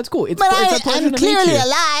help you. No, it's cool. It's a pleasure I'm to clearly meet you.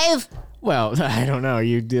 alive. Well, I don't know.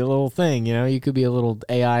 You did a little thing, you know. You could be a little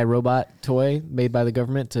AI robot toy made by the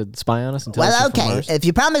government to spy on us and tell us Well, you're from okay. Mars. If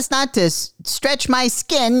you promise not to stretch my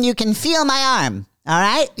skin, you can feel my arm. All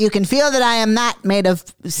right? You can feel that I am not made of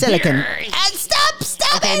silicon. And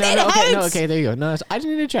stop Okay, it. no, It hurts. okay, there you go. No, I just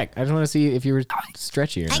need to check. I just want to see if you were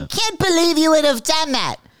stretchy or I not. can't believe you would have done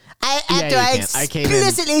that. After I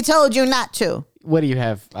explicitly told you not to. What do you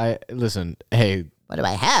have? Listen. Hey, What do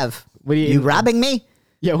I have? what do You robbing me?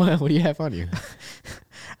 Yeah, what do you have on you?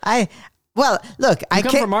 Look, You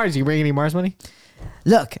come from Mars. You bring any Mars money?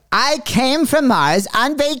 Look, I came from Mars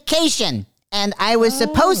on vacation, and I was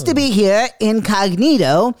supposed to be here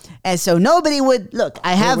incognito, and so nobody would look.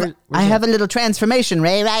 I have a little transformation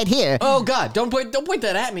ray right here. Oh God! Don't point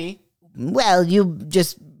that at me. Well, you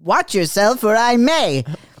just watch yourself, or I may.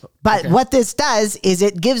 But what this does is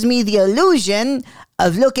it gives me the illusion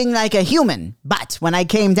of looking like a human. But when I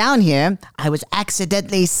came down here, I was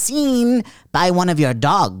accidentally seen by one of your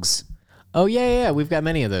dogs. Oh yeah. We've got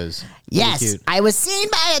many of those. Yes, cute. I was seen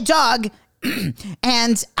by a dog,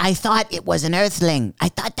 and I thought it was an earthling. I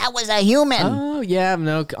thought that was a human. Oh yeah,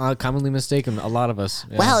 no, commonly mistaken. A lot of us.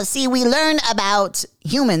 Yeah. Well, see, we learn about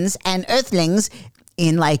humans and earthlings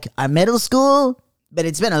in like our middle school, but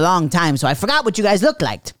it's been a long time, so I forgot what you guys looked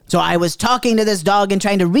like. So I was talking to this dog and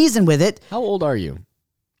trying to reason with it. How old are you?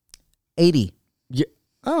 80. Yeah.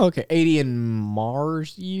 Oh, okay. 80 in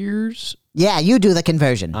Mars years? Yeah, you do the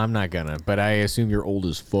conversion. I'm not gonna, but I assume you're old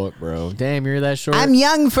as fuck, bro. Damn, you're that short? I'm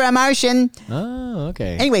young for a Martian. Oh,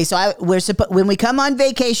 okay. Anyway, so when we come on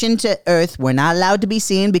vacation to Earth, we're not allowed to be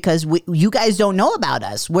seen because you guys don't know about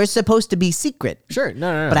us. We're supposed to be secret. Sure,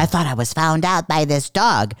 no. But I thought I was found out by this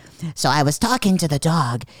dog. So I was talking to the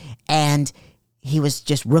dog, and he was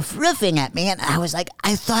just riffing at me. And I was like,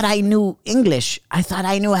 I thought I knew English. I thought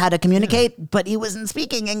I knew how to communicate, but he wasn't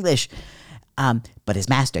speaking English. But his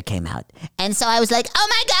master came out. And so I was like, oh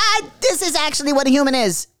my God, this is actually what a human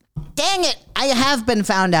is. Dang it, I have been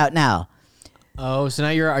found out now. Oh, so now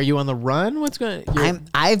are you on the run? What's going on?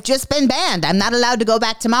 I've just been banned. I'm not allowed to go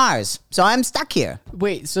back to Mars. So I'm stuck here.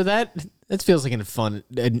 Wait, so that feels like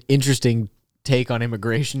an interesting take on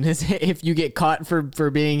immigration. Is if you get caught for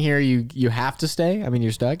being here, you have to stay? I mean,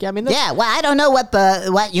 you're stuck? Yeah, I mean, Yeah, well, I don't know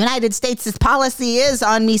what United States' policy is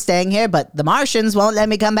on me staying here, but the Martians won't let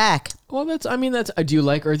me come back. Well, do you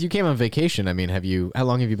like Earth? You came on vacation. I mean, how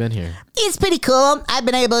long have you been here? It's pretty cool. I've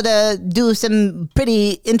been able to do some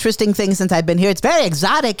pretty interesting things since I've been here. It's very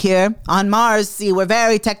exotic here on Mars. See, we're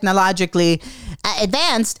very technologically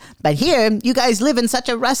advanced, but here you guys live in such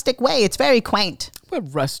a rustic way. It's very quaint.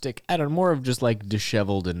 What rustic? I don't know, more of just like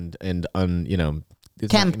disheveled and it's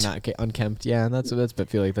Kempt. not unkempt. Yeah, I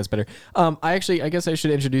feel like that's better. I guess I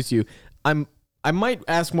should introduce you. I might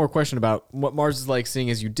ask more question about what Mars is like, seeing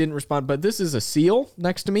as you didn't respond, but this is a seal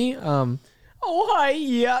next to me. Oh, hi.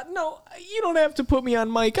 Yeah, no, you don't have to put me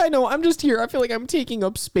on mic. I know, I'm just here. I feel like I'm taking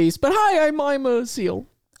up space, but hi, I'm a seal.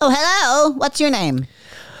 Oh, hello. What's your name?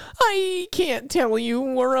 I can't tell you,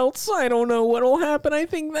 or else I don't know what'll happen. I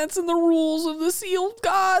think that's in the rules of the seal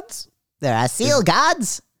gods. There are seal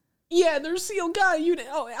gods? Yeah, they're seal gods.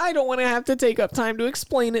 I don't want to have to take up time to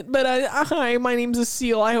explain it, but hi, my name's a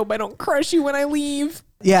seal. I hope I don't crush you when I leave.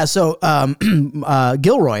 Yeah, so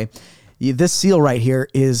Gilroy, this seal right here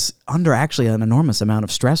is under actually an enormous amount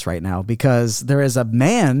of stress right now because there is a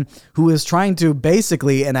man who is trying to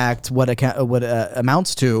basically enact what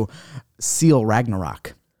amounts to seal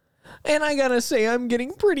Ragnarok. And I gotta say, I'm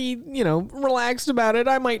getting pretty, relaxed about it.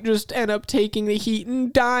 I might just end up taking the heat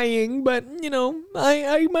and dying, but,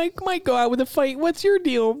 I might go out with a fight. What's your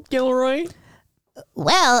deal, Gilroy?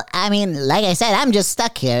 Well, I mean, like I said, I'm just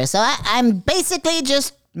stuck here. So I'm basically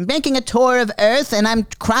just making a tour of Earth and I'm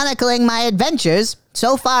chronicling my adventures.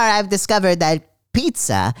 So far, I've discovered that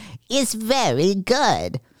pizza is very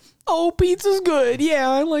good. Oh, pizza's good. Yeah,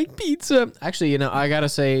 I like pizza. Actually, I gotta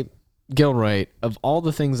say, Gilroy, of all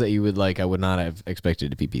the things that you would like, I would not have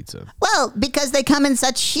expected to be pizza. Well, because they come in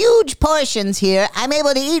such huge portions here, I'm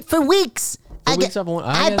able to eat for weeks. I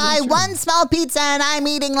buy one small pizza and I'm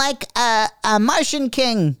eating like a Martian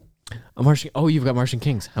king. A Martian? Oh, you've got Martian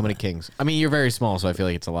kings. How many kings? I mean, you're very small, so I feel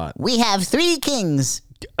like it's a lot. We have 3 kings.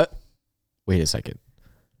 Wait a second.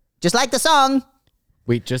 Just like the song.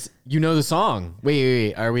 Wait, you know the song.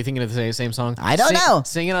 Wait. Are we thinking of the same song? I don't know.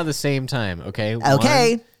 Sing it at the same time, okay?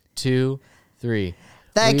 Okay. 1, 2, 3.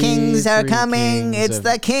 The kings are coming. It's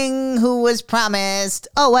the king who was promised.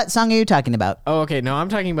 Oh, what song are you talking about? Oh, okay. No, I'm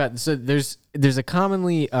talking about. So there's a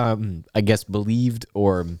commonly, I guess, believed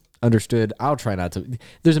or understood. I'll try not to.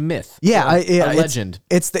 There's a myth. Yeah, a legend.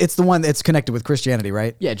 It's the one that's connected with Christianity,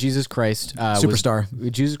 right? Yeah, Jesus Christ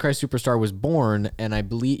Superstar. Jesus Christ Superstar was born, and I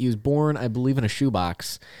believe he was born in a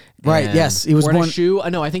shoebox. Right. And yes, he was born in a shoe.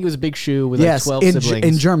 No, I think it was a big shoe with like 12 siblings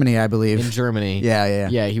in Germany, I believe. In Germany. Yeah.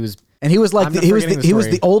 Yeah, he was. And he was like he was the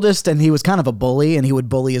story. oldest, and he was kind of a bully, and he would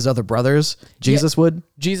bully his other brothers. Jesus would.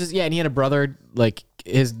 Jesus, yeah, and he had a brother. Like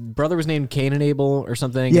his brother was named Cain and Abel or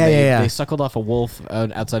something. Yeah. They suckled off a wolf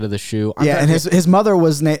outside of the shoe. And his mother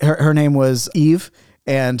was her name was Eve,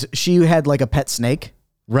 and she had like a pet snake.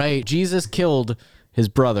 Right. Jesus killed his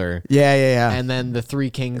brother. Yeah. And then the 3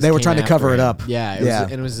 kings. They were trying to cover it up. Yeah.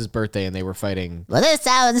 It was his birthday, and they were fighting. Well, this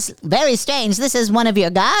sounds very strange. This is one of your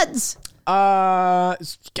gods? I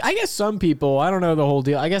guess some people, I don't know the whole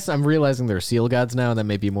deal. I guess I'm realizing they're seal gods now, and that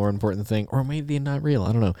may be a more important thing, or maybe not real.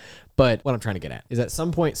 I don't know. But what I'm trying to get at is at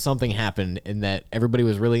some point something happened in that everybody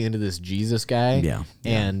was really into this Jesus guy. Yeah.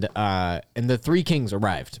 And the 3 kings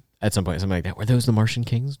arrived at some point, something like that. Were those the Martian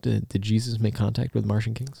kings? Did Jesus make contact with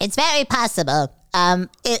Martian kings? It's very possible.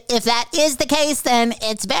 If that is the case, then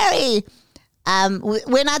it's very,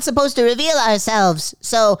 we're not supposed to reveal ourselves.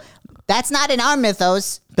 So that's not in our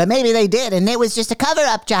mythos, but maybe they did, and it was just a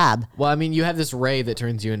cover-up job. Well, I mean, you have this ray that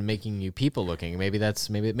turns you into making you people-looking.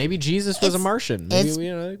 Maybe Jesus was a Martian.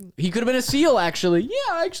 Maybe he could have been a seal. Actually,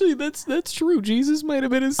 that's true. Jesus might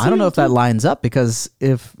have been a seal. I don't know if that lines up, because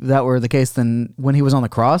if that were the case, then when he was on the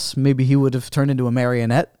cross, maybe he would have turned into a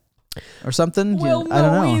marionette or something. Well, I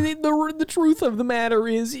don't know. The truth of the matter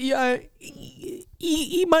is,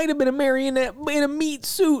 he might have been a marionette in a meat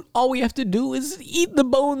suit. All we have to do is eat the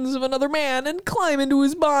bones of another man and climb into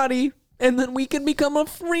his body, and then we can become a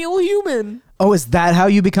real human. Oh, is that how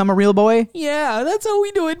you become a real boy? Yeah, that's how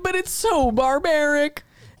we do it, but it's so barbaric.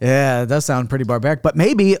 Yeah, it does sound pretty barbaric, but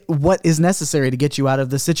maybe what is necessary to get you out of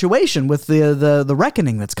the situation with the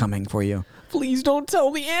reckoning that's coming for you? Please don't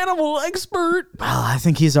tell the animal expert. Well, I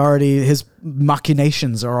think his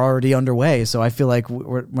machinations are already underway, so I feel like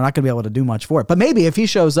we're not going to be able to do much for it. But maybe if he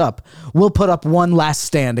shows up, we'll put up one last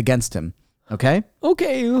stand against him. Okay?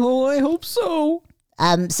 Okay, well, I hope so.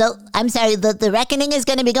 So I'm sorry, the reckoning is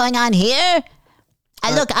going to be going on here?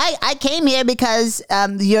 Look, I came here because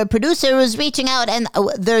your producer was reaching out, and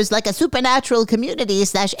there's like a supernatural community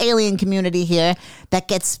 / alien community here that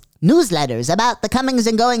gets newsletters about the comings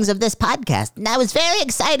and goings of this podcast. And I was very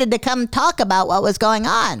excited to come talk about what was going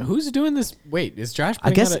on. Who's doing this? Wait, is Josh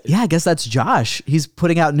I guess that's Josh. He's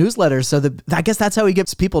putting out newsletters, so I guess that's how he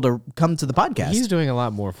gets people to come to the podcast. He's doing a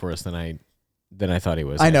lot more for us than I thought he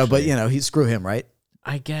was. I know, but screw him, right?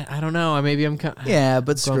 I don't know. Maybe I'm but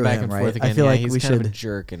going screw back him, and right? forth again. I feel like he's we kind should. of a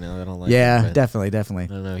jerk, and I don't like Yeah, him, definitely. I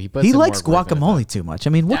don't know. He likes guacamole too much. I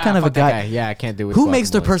mean, what kind of a guy? Yeah, I can't do it. Who makes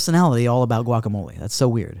their personality all about guacamole? That's so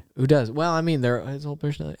weird. Who does? Well, I mean, his whole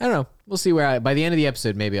personality. I don't know. We'll see where by the end of the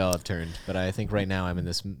episode, maybe I'll have turned. But I think right now I'm in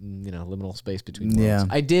this, liminal space between worlds. Yeah.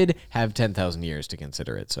 I did have 10,000 years to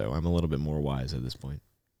consider it, so I'm a little bit more wise at this point.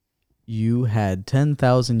 You had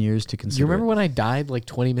 10,000 years to consider. You remember when I died like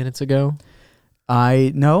 20 minutes ago?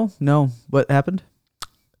 No. What happened?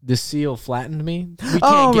 The seal flattened me. We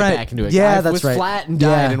can't get back into it. Yeah, I that's was right. flat and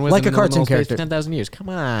died and was like in a the cartoon liminal space character. for 10,000 years. Come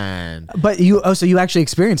on. But so you actually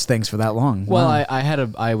experienced things for that long. Well,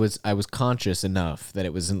 Wow. I was conscious enough that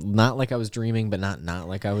it was not like I was dreaming, but not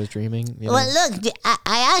like I was dreaming. You know? Well, look,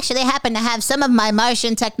 I actually happen to have some of my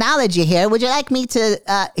Martian technology here. Would you like me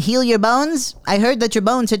to heal your bones? I heard that your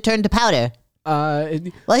bones had turned to powder.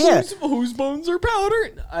 Well, here. Whose bones are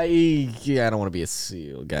powdered? I don't want to be a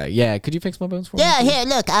seal guy. Yeah, could you fix my bones for me? Yeah, here,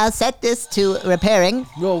 look, I'll set this to repairing.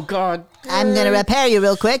 Oh, God. I'm going to repair you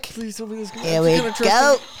real quick. Please tell me this. Here we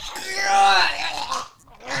go.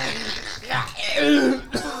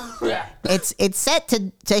 It's set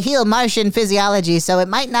to heal Martian physiology, so it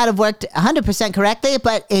might not have worked 100% correctly,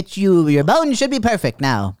 but your bones should be perfect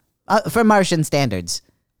now, for Martian standards.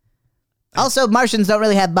 Also, Martians don't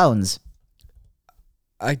really have bones.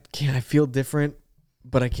 I feel different,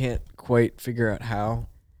 but I can't quite figure out how.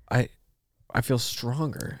 I feel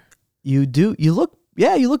stronger. You do. You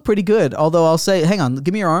look pretty good. Although I'll say, hang on,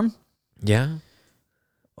 give me your arm. Yeah.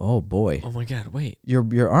 Oh boy. Oh my God. Wait.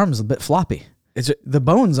 Your arm's a bit floppy. Is it? The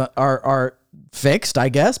bones are fixed, I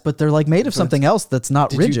guess, but they're like made of something else that's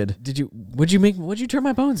not rigid. What'd you turn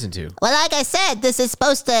my bones into? Well, like I said, this is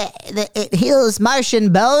supposed to, it heals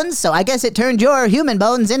Martian bones, so I guess it turned your human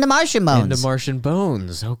bones into Martian bones. Into Martian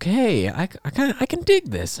bones. Okay. I can dig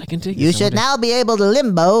this. I can dig this. You should now be able to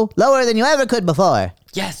limbo lower than you ever could before.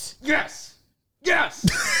 Yes.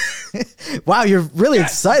 Wow, you're really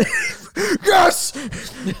excited. Yes!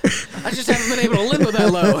 I just haven't been able to limbo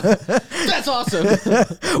that low. That's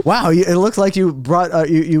awesome. Wow, it looks like you brought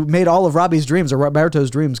you made all of Robbie's dreams or Roberto's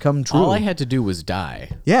dreams come true. All I had to do was die.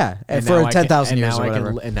 Yeah, And for now I 10,000 can- years or and now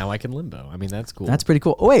whatever. And now I can limbo. I mean, that's cool. That's pretty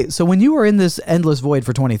cool. Oh, wait, so when you were in this endless void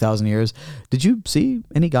for 20,000 years, did you see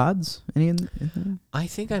any gods? I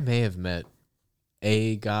think I may have met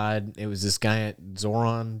a god. It was this guy at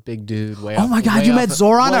Zoran, big dude. Way Oh off, my God, way you off- met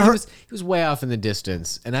Zoran? Well, I he heard- was way off in the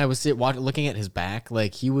distance, and I was looking at his back,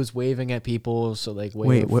 like he was waving at people. So like,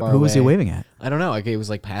 Wait, far who was he away. waving at? I don't know. Like it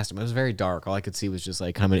was like past him. It was very dark. All I could see was just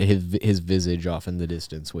like coming his visage off in the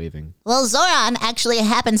distance, waving. Well, Zoran actually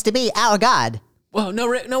happens to be our god. Whoa! No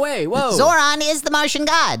way! Whoa! Zoran is the Martian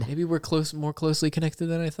god. Maybe we're more closely connected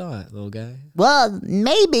than I thought, little guy. Well,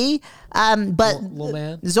 maybe, but Little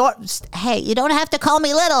man, hey, you don't have to call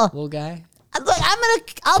me little. little guy. Look,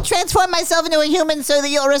 I'll transform myself into a human so that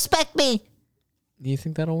you'll respect me. Do you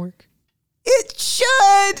think that'll work? It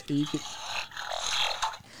should. You could...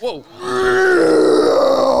 Whoa!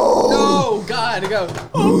 No, God, go!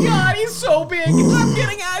 Oh God, he's so big! I'm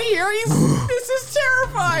getting out of here. This is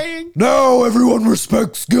terrifying. Now everyone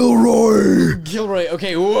respects Gilroy. Gilroy,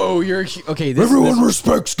 okay, whoa, you're okay. Everyone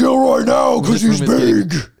respects Gilroy now because this he's room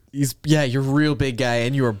big. is you're a real big guy,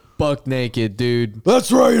 and you are buck naked, dude.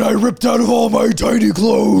 That's right, I ripped out of all my tiny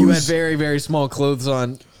clothes. You had very, very small clothes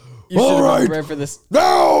on. You All should have been right. prepared for this.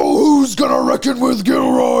 Now, who's gonna reckon with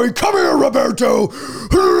Gilroy? Come here, Roberto. Son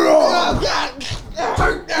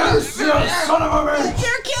of a bitch.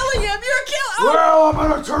 You're killing him. You're killing. Well, I'm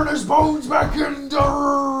gonna turn his bones back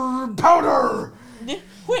into powder.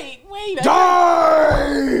 Wait.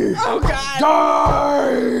 Die! Oh God.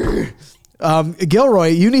 Die! Gilroy,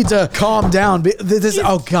 you need to calm down.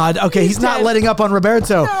 Oh God, okay, he's not dead. letting up on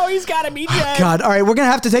Roberto. No, he's got to be dead. God, all right, we're gonna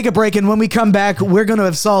have to take a break, and when we come back, we're gonna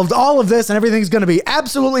have solved all of this, and everything's gonna be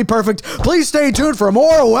absolutely perfect. Please stay tuned for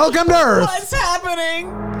more Welcome to Earth. What's happening?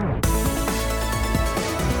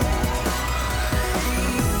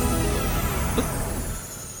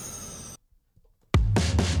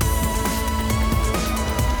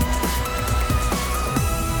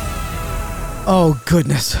 Oh,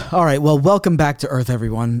 goodness. All right. Well, welcome back to Earth,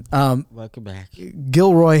 everyone. Welcome back.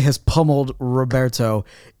 Gilroy has pummeled Roberto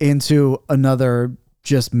into another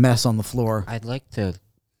just mess on the floor. I kind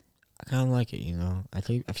of like it, you know. I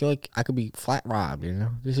feel like I could be Flat Rob, you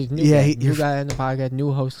know. This is new. Yeah, new guy in the podcast,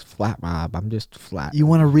 new host, Flat Rob. I'm just flat. You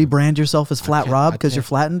want to rebrand yourself as Flat Rob because you're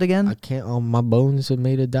flattened again? I can't. My bones are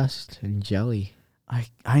made of dust and jelly.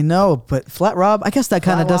 I know, but Flat Rob, I guess that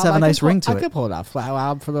kind of does have a nice ring to I it. could pull it out. Flat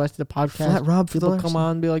Rob for the rest of the podcast. Flat Rob for the People rest. come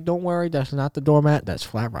on and be like, don't worry, that's not the doormat, that's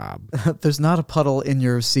Flat Rob. There's not a puddle in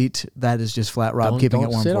your seat that is just Flat Rob keeping it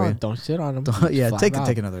warm for you. Don't sit on him. Yeah, take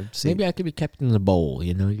another seat. Maybe I could be kept in the bowl,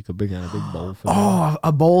 you know. You could bring out a big bowl for me.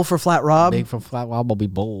 A bowl for Flat Rob? Big for Flat Rob, I'll be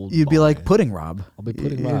bold. You'd be like Pudding Rob. I'll be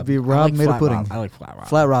Pudding Rob. You'd be Rob made of pudding. Rob. I like Flat Rob.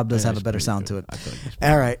 Flat Rob does have a better sound to it.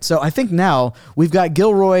 All right, so I think now we've got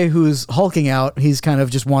Gilroy who's hulking out. He's kind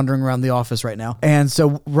of just wandering around the office right now. And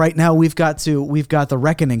so right now we've got the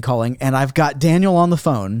reckoning calling, and I've got Daniel on the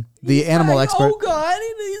phone, the animal expert. Oh God,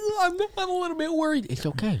 I'm a little bit worried. It's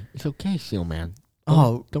okay, Seal Man.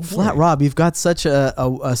 Don't Flat worry. Rob, you've got such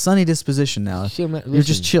a sunny disposition now. Seal Man, You're just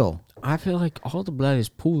listen, chill. I feel like all the blood is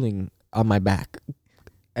pooling on my back,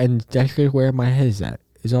 and that's where my head is at.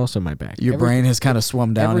 Is also my back. Your brain has kind of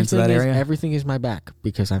swum down into that area. Everything is my back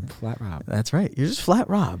because I'm Flat Rob. That's right. You're just Flat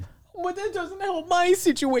Rob. But that doesn't help my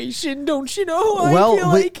situation, don't you know?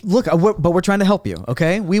 Well, but we're trying to help you,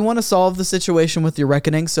 okay? We want to solve the situation with your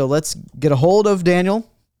reckoning, so let's get a hold of Daniel.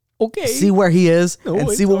 Okay. See where he is and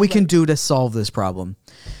see what we can do to solve this problem.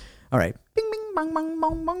 All right. Bing, bing, bang, bang,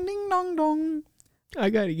 bang, bang, ding, dong, dong. I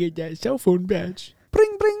gotta get that cell phone badge.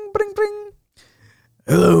 Bring, bring, bring, bring.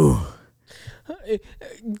 Hello.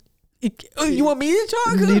 You want me to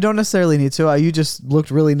talk? You don't necessarily need to. You just looked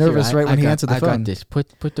really nervous when he answered the phone. I got this.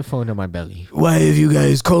 Put the phone on my belly. Why have you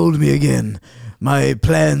guys called me again? My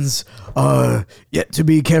plans are yet to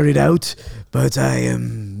be carried out, but I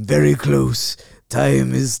am very close.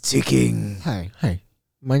 Time is ticking. Hi.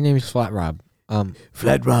 My name is Flat Rob.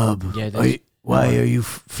 Flat Rob. Yeah. Why are you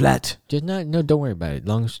flat? No, don't worry about it.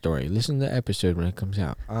 Long story. Listen to the episode when it comes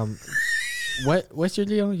out. What's your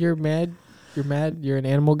deal? You're mad? You're mad? You're an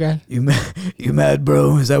animal guy? You mad,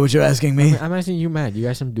 bro? Is that what you're asking me? I'm asking you mad. You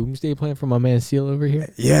got some doomsday plan for my man Seal over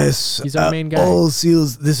here? Yes. He's our main guy. All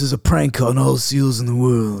seals, this is a prank on all seals in the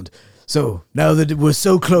world. So, now that we're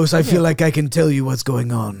so close, I feel like I can tell you what's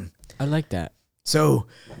going on. I like that. So,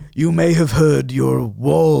 you may have heard your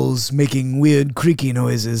walls making weird creaky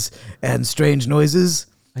noises and strange noises.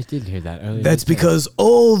 I did hear that earlier. That's because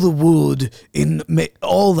all the wood in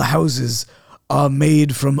all the houses are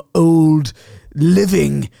made from old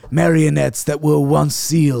living marionettes that were once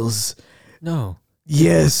seals. No.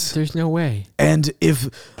 Yes. There's no way. And if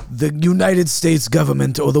the United States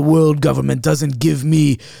government or the world government doesn't give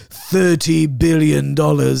me $30 billion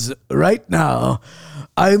right now,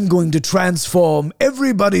 I'm going to transform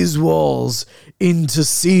everybody's walls into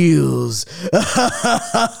seals. Wait,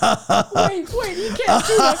 he can't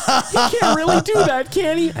do that. He can't really do that,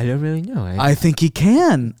 can he? I don't really know. I think he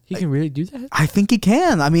can. He can really do that? I think he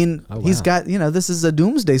can. I mean, Oh, wow. he's got, this is a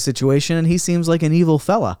doomsday situation, and he seems like an evil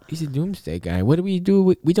fella. He's a doomsday guy. What do we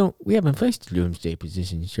do? We haven't faced a doomsday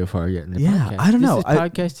position so far yet in the Yeah, podcast. I don't know. This is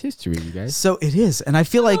podcast history, you guys. So it is, and I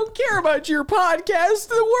feel like I don't care about your podcast.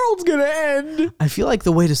 The world's gonna end. I feel like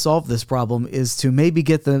the way to solve this problem is to maybe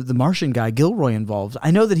get the Martian guy, Gilroy, involved.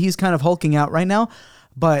 I know that he's kind of hulking out right now,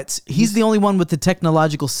 but he's the only one with the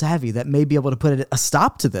technological savvy that may be able to put a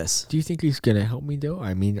stop to this. Do you think he's gonna help me though?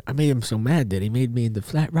 I mean, I made him so mad that he made me into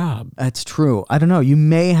Flat Rob. That's true. I don't know. You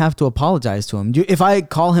may have to apologize to him. If I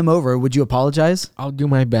call him over, would you apologize? I'll do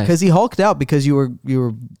my best. Because he hulked out because you were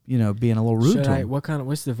being a little rude to him.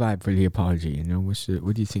 What's the vibe for the apology? You know,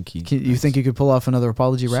 what do you think You think you could pull off another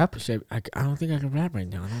apology rap? I don't think I can rap right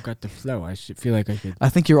now. I don't got the flow. I feel like I could. I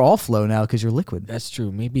think you're all flow now because you're liquid. That's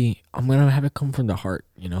true. Maybe I'm gonna have it come from the heart.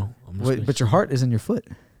 You know. But your heart is in your foot.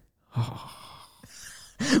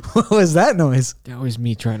 What was that noise? That was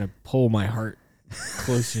me trying to pull my heart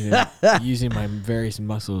closer to using my various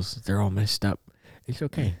muscles. They're all messed up. It's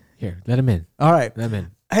okay. Here, let him in. All right. Let him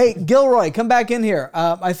in. Hey, Gilroy, come back in here.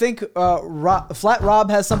 I think Flat Rob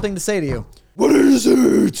has something to say to you. What is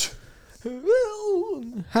it?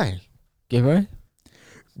 Hi, Gilroy.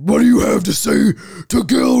 What do you have to say to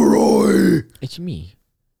Gilroy? It's me,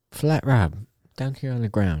 Flat Rob, down here on the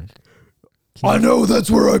ground. I know that's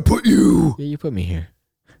where I put you. Yeah, you put me here.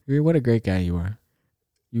 What a great guy you are.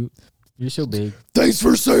 You're so big. Thanks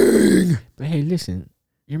for saying. But hey, listen.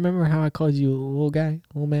 You remember how I called you a little guy,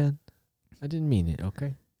 little man? I didn't mean it.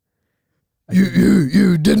 Okay.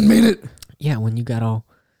 You didn't mean it? Yeah, when you got all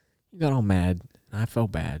mad, I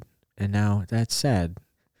felt bad, and now that's sad,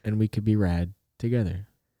 and we could be rad. together.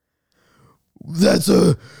 That's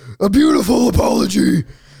a beautiful apology.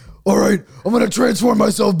 All right, I'm going to transform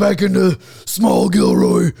myself back into small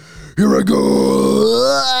Gilroy. Here I go.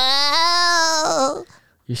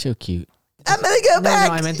 You're so cute. I'm gonna go back.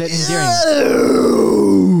 No, I meant that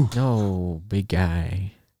endearing. No, big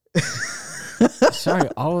guy. Sorry,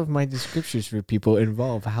 all of my descriptions for people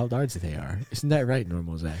involve how large they are. Isn't that right,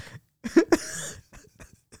 normal Zach?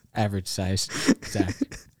 Average size Zach.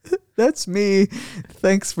 That's me.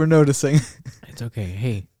 Thanks for noticing. It's okay.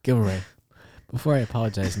 Hey, Gilroy, before I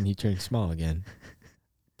apologize and you turn small again,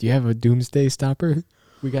 do you have a doomsday stopper?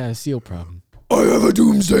 We got a seal problem. I have a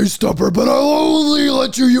doomsday stopper, but I'll only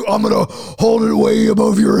let you. I'm going to hold it way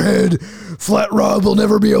above your head. Flat Rob will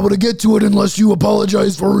never be able to get to it unless you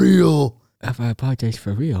apologize for real. If I apologize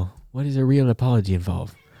for real, what does a real apology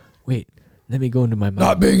involve? Wait, let me go into my mind.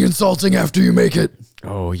 Not being insulting after you make it.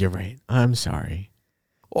 Oh, you're right. I'm sorry.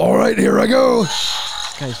 All right, here I go.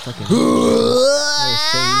 This guy's fucking... That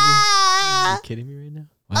was so easy. Are you kidding me right now?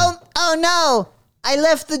 Wow. Oh no! I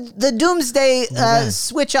left the doomsday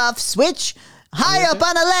switch off switch high up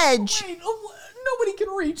on a ledge. Wait, nobody can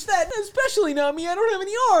reach that, especially not me. I don't have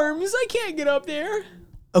any arms. I can't get up there.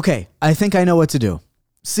 Okay, I think I know what to do.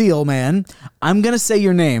 Seal Man, I'm going to say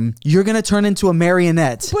your name. You're going to turn into a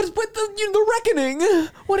marionette. But the reckoning.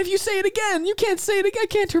 What if you say it again? You can't say it again. I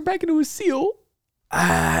can't turn back into a seal.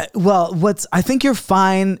 I think you're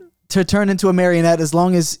fine to turn into a marionette as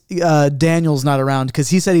long as Daniel's not around, because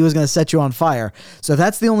he said he was going to set you on fire. So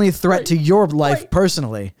that's the only threat to your life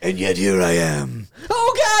personally. And yet here I am.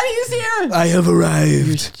 Oh, God, he's here. I have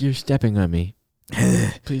arrived. You're stepping on me.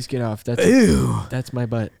 Please get off. That's my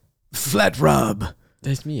butt. Flat Rob.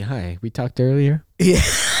 That's me. Hi. We talked earlier. Yeah.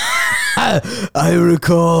 I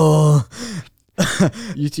recall.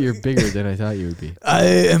 You two are bigger than I thought you would be. I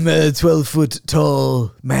am a 12-foot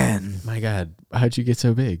tall man. My God. How'd you get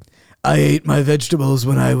so big? I ate my vegetables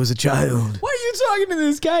when I was a child. Why are you talking to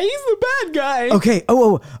this guy? He's the bad guy. Okay.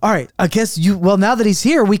 All right. I guess now that he's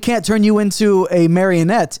here, we can't turn you into a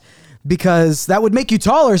marionette because that would make you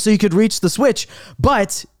taller so you could reach the switch,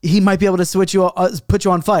 but he might be able to put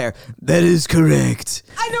you on fire. That is correct.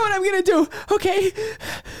 I know what I'm going to do. Okay.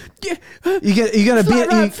 You're going to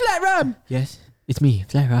be Flat Rob. Yes, it's me,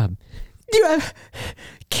 Flat Rob.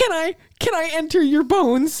 Can I enter your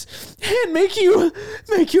bones and make you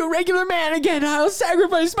a regular man again? I'll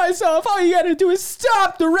sacrifice myself. All you gotta do is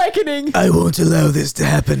stop the reckoning. I won't allow this to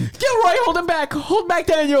happen. Gilroy, hold him back. Hold back,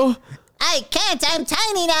 Daniel. I can't. I'm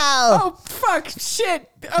tiny now. Oh, fuck. Shit.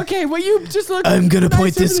 Okay, well, you just look... I'm gonna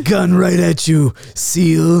point this gun right at you,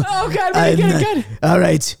 Seal. Oh, God, we get a gun. All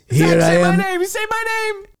right, here I am. Say my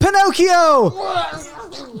name. Pinocchio!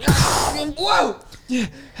 Whoa!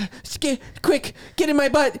 Quick, get in my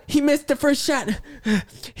butt. He missed the first shot. And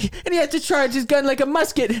he has to charge his gun like a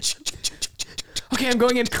musket. Okay, I'm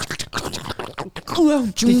going in.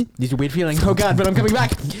 These are weird feelings. Oh, God, but I'm coming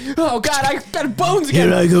back. Oh, God, I got bones again.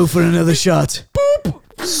 Here I go for another shot. Boop.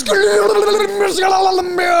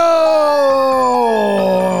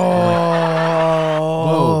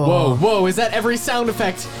 Whoa. Is that every sound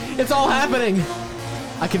effect? It's all happening.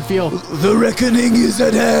 I can feel. The reckoning is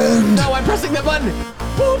at hand. No, I'm pressing the button.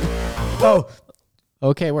 Boop. Oh.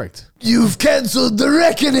 Okay, it worked. You've canceled the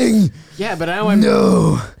reckoning. Yeah, but now I'm...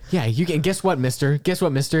 No. Yeah, you can... Guess what, mister?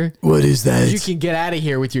 What is that? You can get out of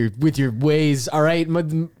here with your ways, all right?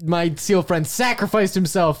 My seal friend sacrificed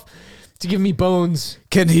himself to give me bones.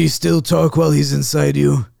 Can he still talk while he's inside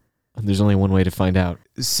you? There's only one way to find out.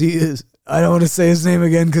 I don't want to say his name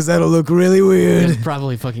again because that'll look really weird. He'll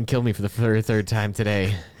probably fucking kill me for the third time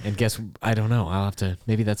today. And guess... I don't know. I'll have to...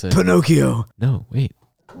 Maybe that's a... Pinocchio. No, wait.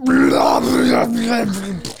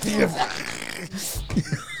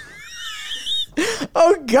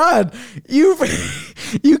 Oh, God. You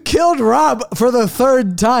killed Rob for the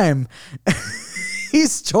third time.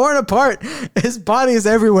 He's torn apart. His body is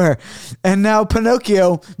everywhere. And now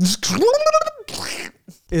Pinocchio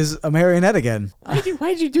is a marionette again.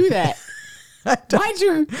 Why'd you do that?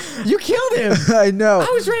 You killed him. I know.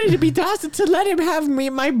 I was ready to be tossed to let him have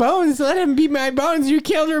my bones. Let him be my bones. You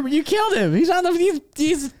killed him. He's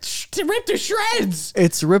ripped to shreds.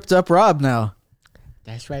 It's ripped up Rob now.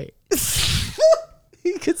 That's right.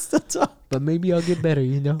 He can still talk. But maybe I'll get better,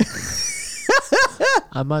 you know?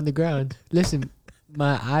 I'm on the ground. Listen,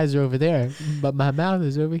 my eyes are over there, but my mouth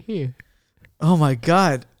is over here. Oh, my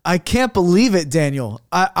God. I can't believe it, Daniel.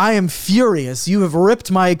 I am furious. You have ripped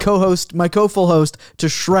my co-full host to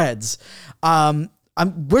shreds.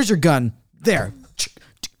 Where's your gun? There.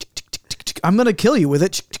 I'm going to kill you with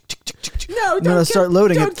it. No, I'm going to start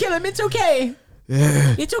loading it. Don't kill him. It's okay.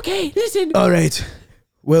 It's okay. Listen. All right.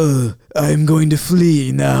 Well, I'm going to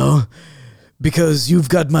flee now. Because you've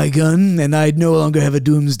got my gun, and I no longer have a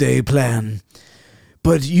doomsday plan.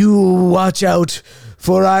 But you watch out,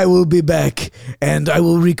 for I will be back, and I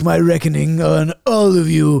will wreak my reckoning on all of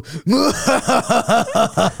you.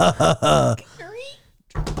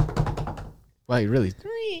 Wow, you really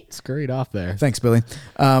scurried off there. Thanks, Billy.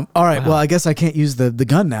 All right, well, I guess I can't use the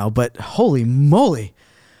gun now, but holy moly.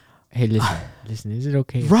 Hey, listen, is it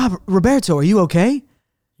okay? Roberto, are you okay?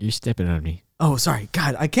 You're stepping on me. Oh, sorry.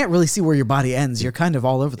 God, I can't really see where your body ends. You're kind of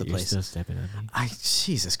all over the You're place. still stepping on me.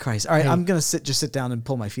 Jesus Christ. All right, I'm going to just sit down and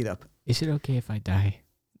pull my feet up. Is it okay if I die?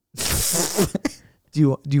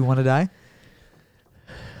 Do you want to die?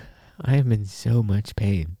 I am in so much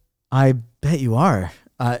pain. I bet you are.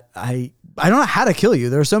 I don't know how to kill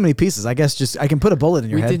you. There are so many pieces. I guess I can put a bullet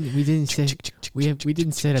in your head. We didn't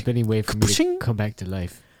set up any way for me to come back to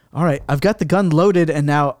life. All right, I've got the gun loaded, and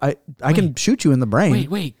now I can shoot you in the brain.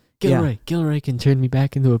 Wait. Gilroy can turn me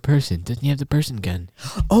back into a person. Doesn't he have the person gun?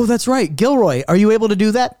 Oh, that's right. Gilroy, are you able to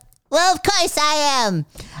do that? Well, of course I am.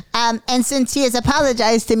 And since he has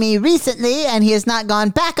apologized to me recently and he has not gone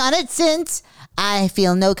back on it since, I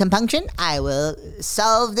feel no compunction. I will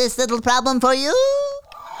solve this little problem for you.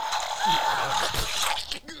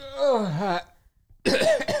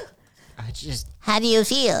 How do you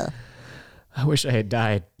feel? I wish I had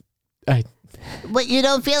died. What, you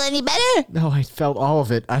don't feel any better? No, I felt all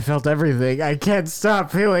of it. I felt everything. I can't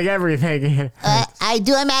stop feeling everything. I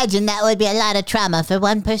do imagine that would be a lot of trauma for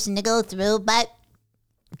one person to go through, but...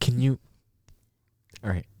 Can you...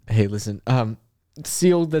 All right. Hey, listen.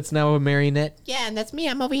 Seal that's now a marionette. Yeah, and that's me.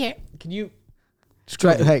 I'm over here. Can you...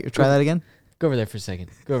 Try that again. Go over there for a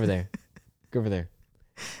second. Go over there.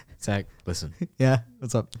 Zach, listen. Yeah,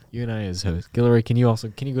 what's up? You and I as hosts. Gilroy, can you go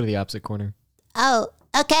to the opposite corner? Oh,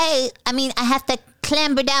 okay. I mean, I have to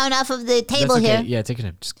clamber down off of the table That's okay. here. Yeah, take your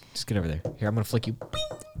time. Just get over there. Here, I'm going to flick you.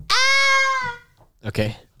 Ah!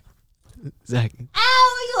 Okay. Zach.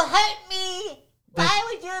 Ow, you hurt me. Why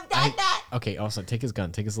would you have done that? Okay, also, take his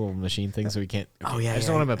gun. Take his little machine thing so he can't... Okay, Oh, yeah, I just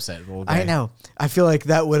don't want him upset. I know. I feel like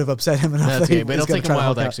that would have upset him enough. That's that okay, but it'll take a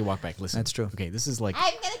while to actually walk back. Listen. That's true. Okay, this is like...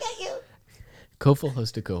 I'm going to get you. Kofel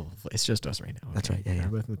hosted Kofel. It's just us right now. Okay? That's right, yeah.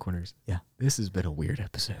 We're both in the corners. Yeah. This has been a weird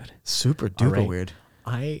episode. Super duper right. weird.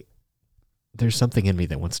 There's something in me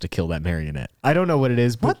that wants to kill that marionette. I don't know what it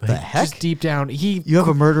is, but What the heck? just deep down, You have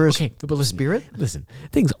a murderous but listen, spirit? Listen,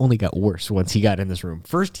 things only got worse once he got in this room.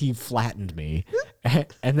 First, he flattened me,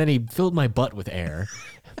 and then he filled my butt with air.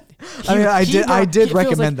 I did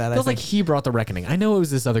recommend that. It I feels think. like he brought the reckoning. I know it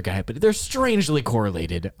was this other guy, but they're strangely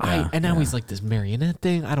correlated. And now he's like this marionette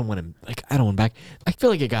thing. I don't want him. I don't want him back. I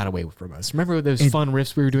feel like it got away from us. Remember those fun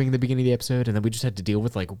riffs we were doing in the beginning of the episode, and then we just had to deal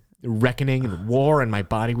with like reckoning and war, and my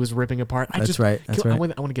body was ripping apart. That's right. I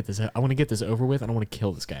want to get this. I want to get this over with. I don't want to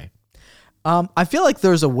kill this guy. I feel like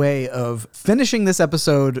there's a way of finishing this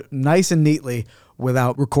episode nice and neatly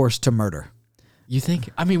without recourse to murder. You think?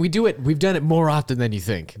 I mean, we do it. We've done it more often than you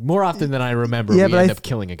think. More often than I remember. Yeah, we but end up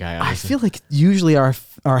killing a guy. I feel like usually our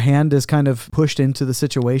hand is kind of pushed into the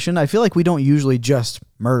situation. I feel like we don't usually just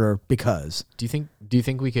murder because. Do you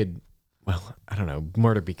think we could? Well, I don't know.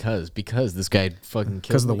 Murder because this guy fucking killed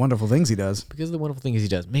Because of the me. wonderful things he does. Because of the wonderful things he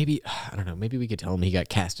does. Maybe, I don't know, maybe we could tell him he got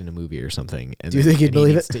cast in a movie or something. And Do you think he'd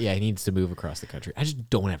believe needs it? Yeah, he needs to move across the country. I just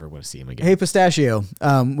don't ever want to see him again. Hey, Pistachio,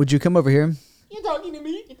 would you come over here? You're talking to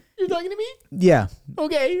me? You're talking to me? Yeah.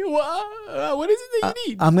 Okay, what is it that you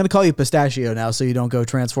need? I'm going to call you Pistachio now so you don't go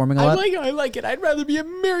transforming a lot. I like it. I'd rather be a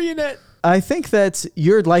marionette. I think that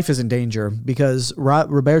your life is in danger because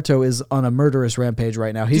Roberto is on a murderous rampage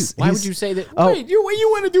right now. Why would you say that? Oh. Wait, you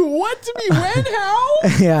want to do what to me? When? How?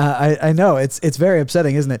 Yeah, I know. It's very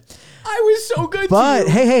upsetting, isn't it? I was so good But to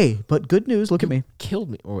you. hey, but good news. Look at me. Killed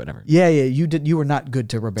me or whatever. Yeah, you were not good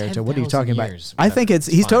to Roberto. What are you 10,000 talking about? years, I think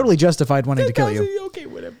whatever. he's Fine. totally justified wanting to kill you. Okay,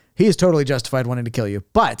 whatever. He is totally justified wanting to kill you.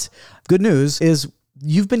 But good news is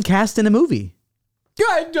you've been cast in a movie.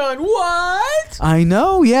 I've done what? I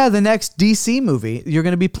know. Yeah, the next DC movie. You're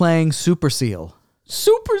going to be playing Super Seal.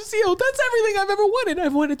 Super Seal. That's everything I've ever wanted.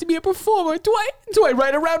 I've wanted to be a performer. Do I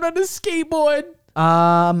ride around on a skateboard?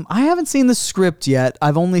 I haven't seen the script yet.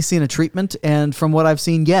 I've only seen a treatment, and from what I've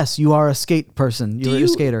seen, yes, you are a skate person. You're a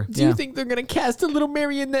skater. Do you think they're gonna cast a little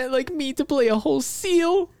marionette like me to play a whole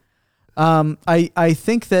seal? I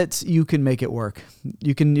think that you can make it work.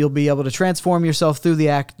 You'll be able to transform yourself through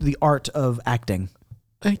the art of acting.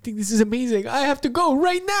 I think this is amazing. I have to go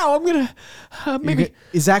right now. I'm gonna maybe.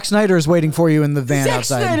 Zack Snyder is waiting for you in the van Zack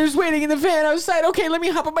outside. Snyder's waiting in the van outside. Okay, let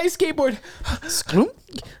me hop on my skateboard Schclamm?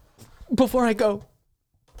 before I go.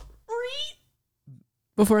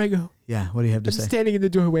 before I go, Yeah, what do you have to I'm say? standing in the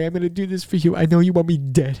doorway. I'm going to do this for you. I know you want me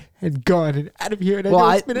dead and gone and out of here, and I know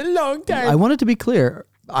it's been a long time. I wanted to be clear.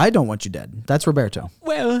 I don't want you dead. That's Roberto.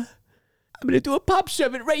 Well, I'm going to do a pop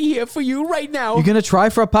shove it right here for you right now. You're going to try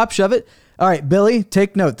for a pop shove it? All right, Billy,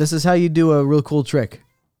 take note. This is how you do a real cool trick.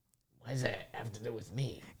 What does that have to do with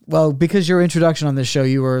me? Well, because your introduction on this show,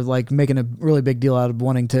 you were like making a really big deal out of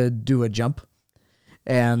wanting to do a jump.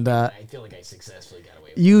 And I feel like I successfully got away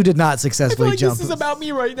with it. you did not I feel successfully like jump. this is about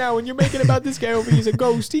me right now, and you're making about this guy over. He's a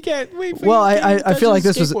ghost. He can't wait for Well, you to I touch feel like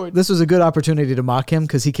his this skateboard. was a good opportunity to mock him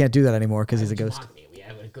because he can't do that anymore because he's a ghost. Mock me. We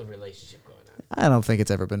have a good relationship going on. I don't think it's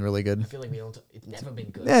ever been really good. I feel like we don't. It's never been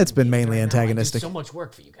good. Yeah, it's been mainly Right now, I do antagonistic. so much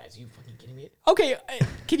work for you guys. Are you fucking kidding me? Okay,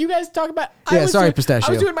 can you guys talk about? Yeah, sorry, I Pistachio.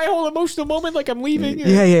 was doing my whole emotional moment, like I'm leaving.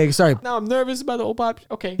 Yeah, sorry. Now I'm nervous about the whole pop.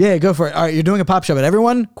 Okay. Yeah, go for it. All right, you're doing a pop shove it.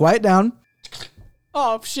 Everyone, quiet down.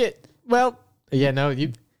 Oh shit. Well, Yeah, no,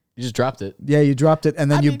 you just dropped it. Yeah, you dropped it, and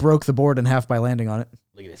then I you mean- broke the board in half by landing on it.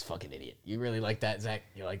 Look at this fucking idiot. You really like that, Zach?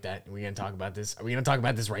 You like that? Are we gonna talk about this? Are we gonna talk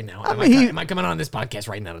about this right now? Am I coming on this podcast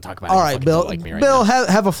right now to talk about it? All You right, fucking Bill. don't like me right Bill, now.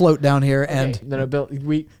 have a float down here, and No, Bill,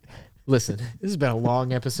 listen, this has been a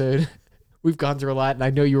long episode. We've gone through a lot, and I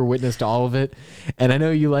know you were witness to all of it. And I know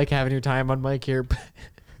you like having your time on mic here, but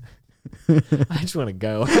I just want to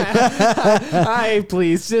go. Hi,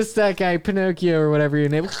 please. Just that guy, Pinocchio, or whatever your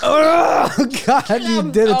name. oh god, you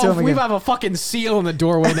did it to him We again. have a fucking seal in the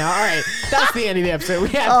doorway now. All right, that's the end of the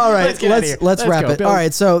episode. All right, let's get out of here. let's wrap go, it. Bill. All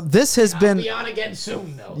right, so this has I'll been. be on again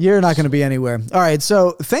soon, though. You're not going to be anywhere. All right,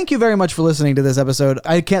 so thank you very much for listening to this episode.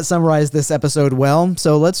 I can't summarize this episode well,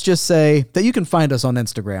 so let's just say that you can find us on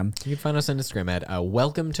Instagram You can find us on Instagram at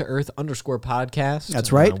welcome to Earth _podcast.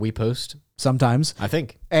 That's right. We post, sometimes, I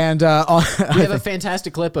think. and We have a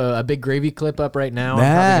fantastic clip, a big gravy clip up right now.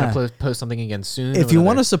 Yeah. I'm probably going to post something again soon. if you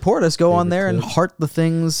want to support us, go on there and clip. heart the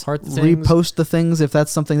things, Heart the things. repost the things if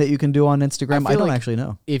that's something that you can do on Instagram. I feel don't like actually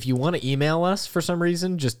know. if you want to email us for some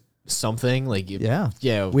reason, just something like We some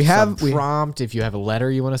have- we- prompt. If you have a letter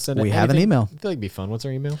you want to send, We have an anything, email. I feel like it'd be fun. What's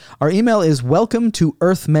our email? Our email is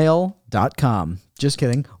welcome-to-earthmail.com. Just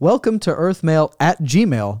kidding.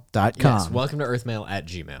 welcome-to-earthmail@gmail.com. Yes, welcome to earthmail at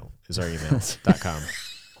gmail is our email.com.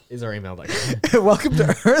 is our email.com. welcome to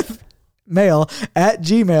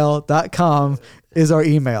earthmail@gmail.com is our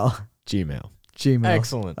email. Gmail. Gmail.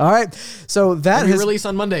 Excellent. All right. So that We has release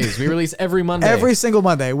on Mondays. We release every Monday. every single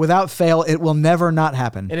Monday without fail. It will never not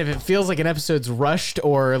happen. And if it feels like an episode's rushed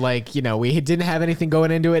or like, we didn't have anything going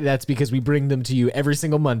into it, that's because we bring them to you every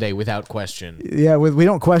single Monday without question. Yeah, we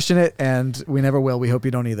don't question it, and we never will. We hope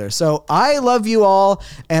you don't either. So I love you all,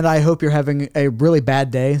 and I hope you're having a really bad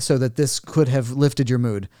day so that this could have lifted your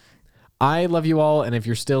mood. I love you all, and if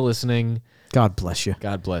you're still listening, God bless you.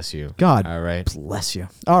 God bless you. God All right. bless you.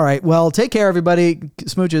 All right. Well, take care, everybody.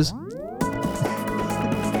 Smooches. All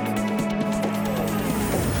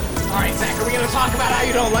right, Zach, are we gonna talk about how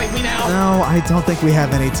you don't like me now? No, I don't think we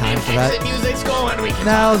have any time for Exit that. music's going. We can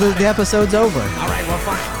No, talk about the it. episode's over. All right, well,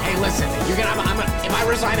 fine. Hey, listen, if I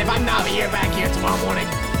resign, if I'm not here back here tomorrow morning,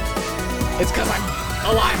 it's because I'm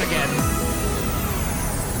alive again.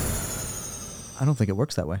 I don't think it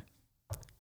works that way.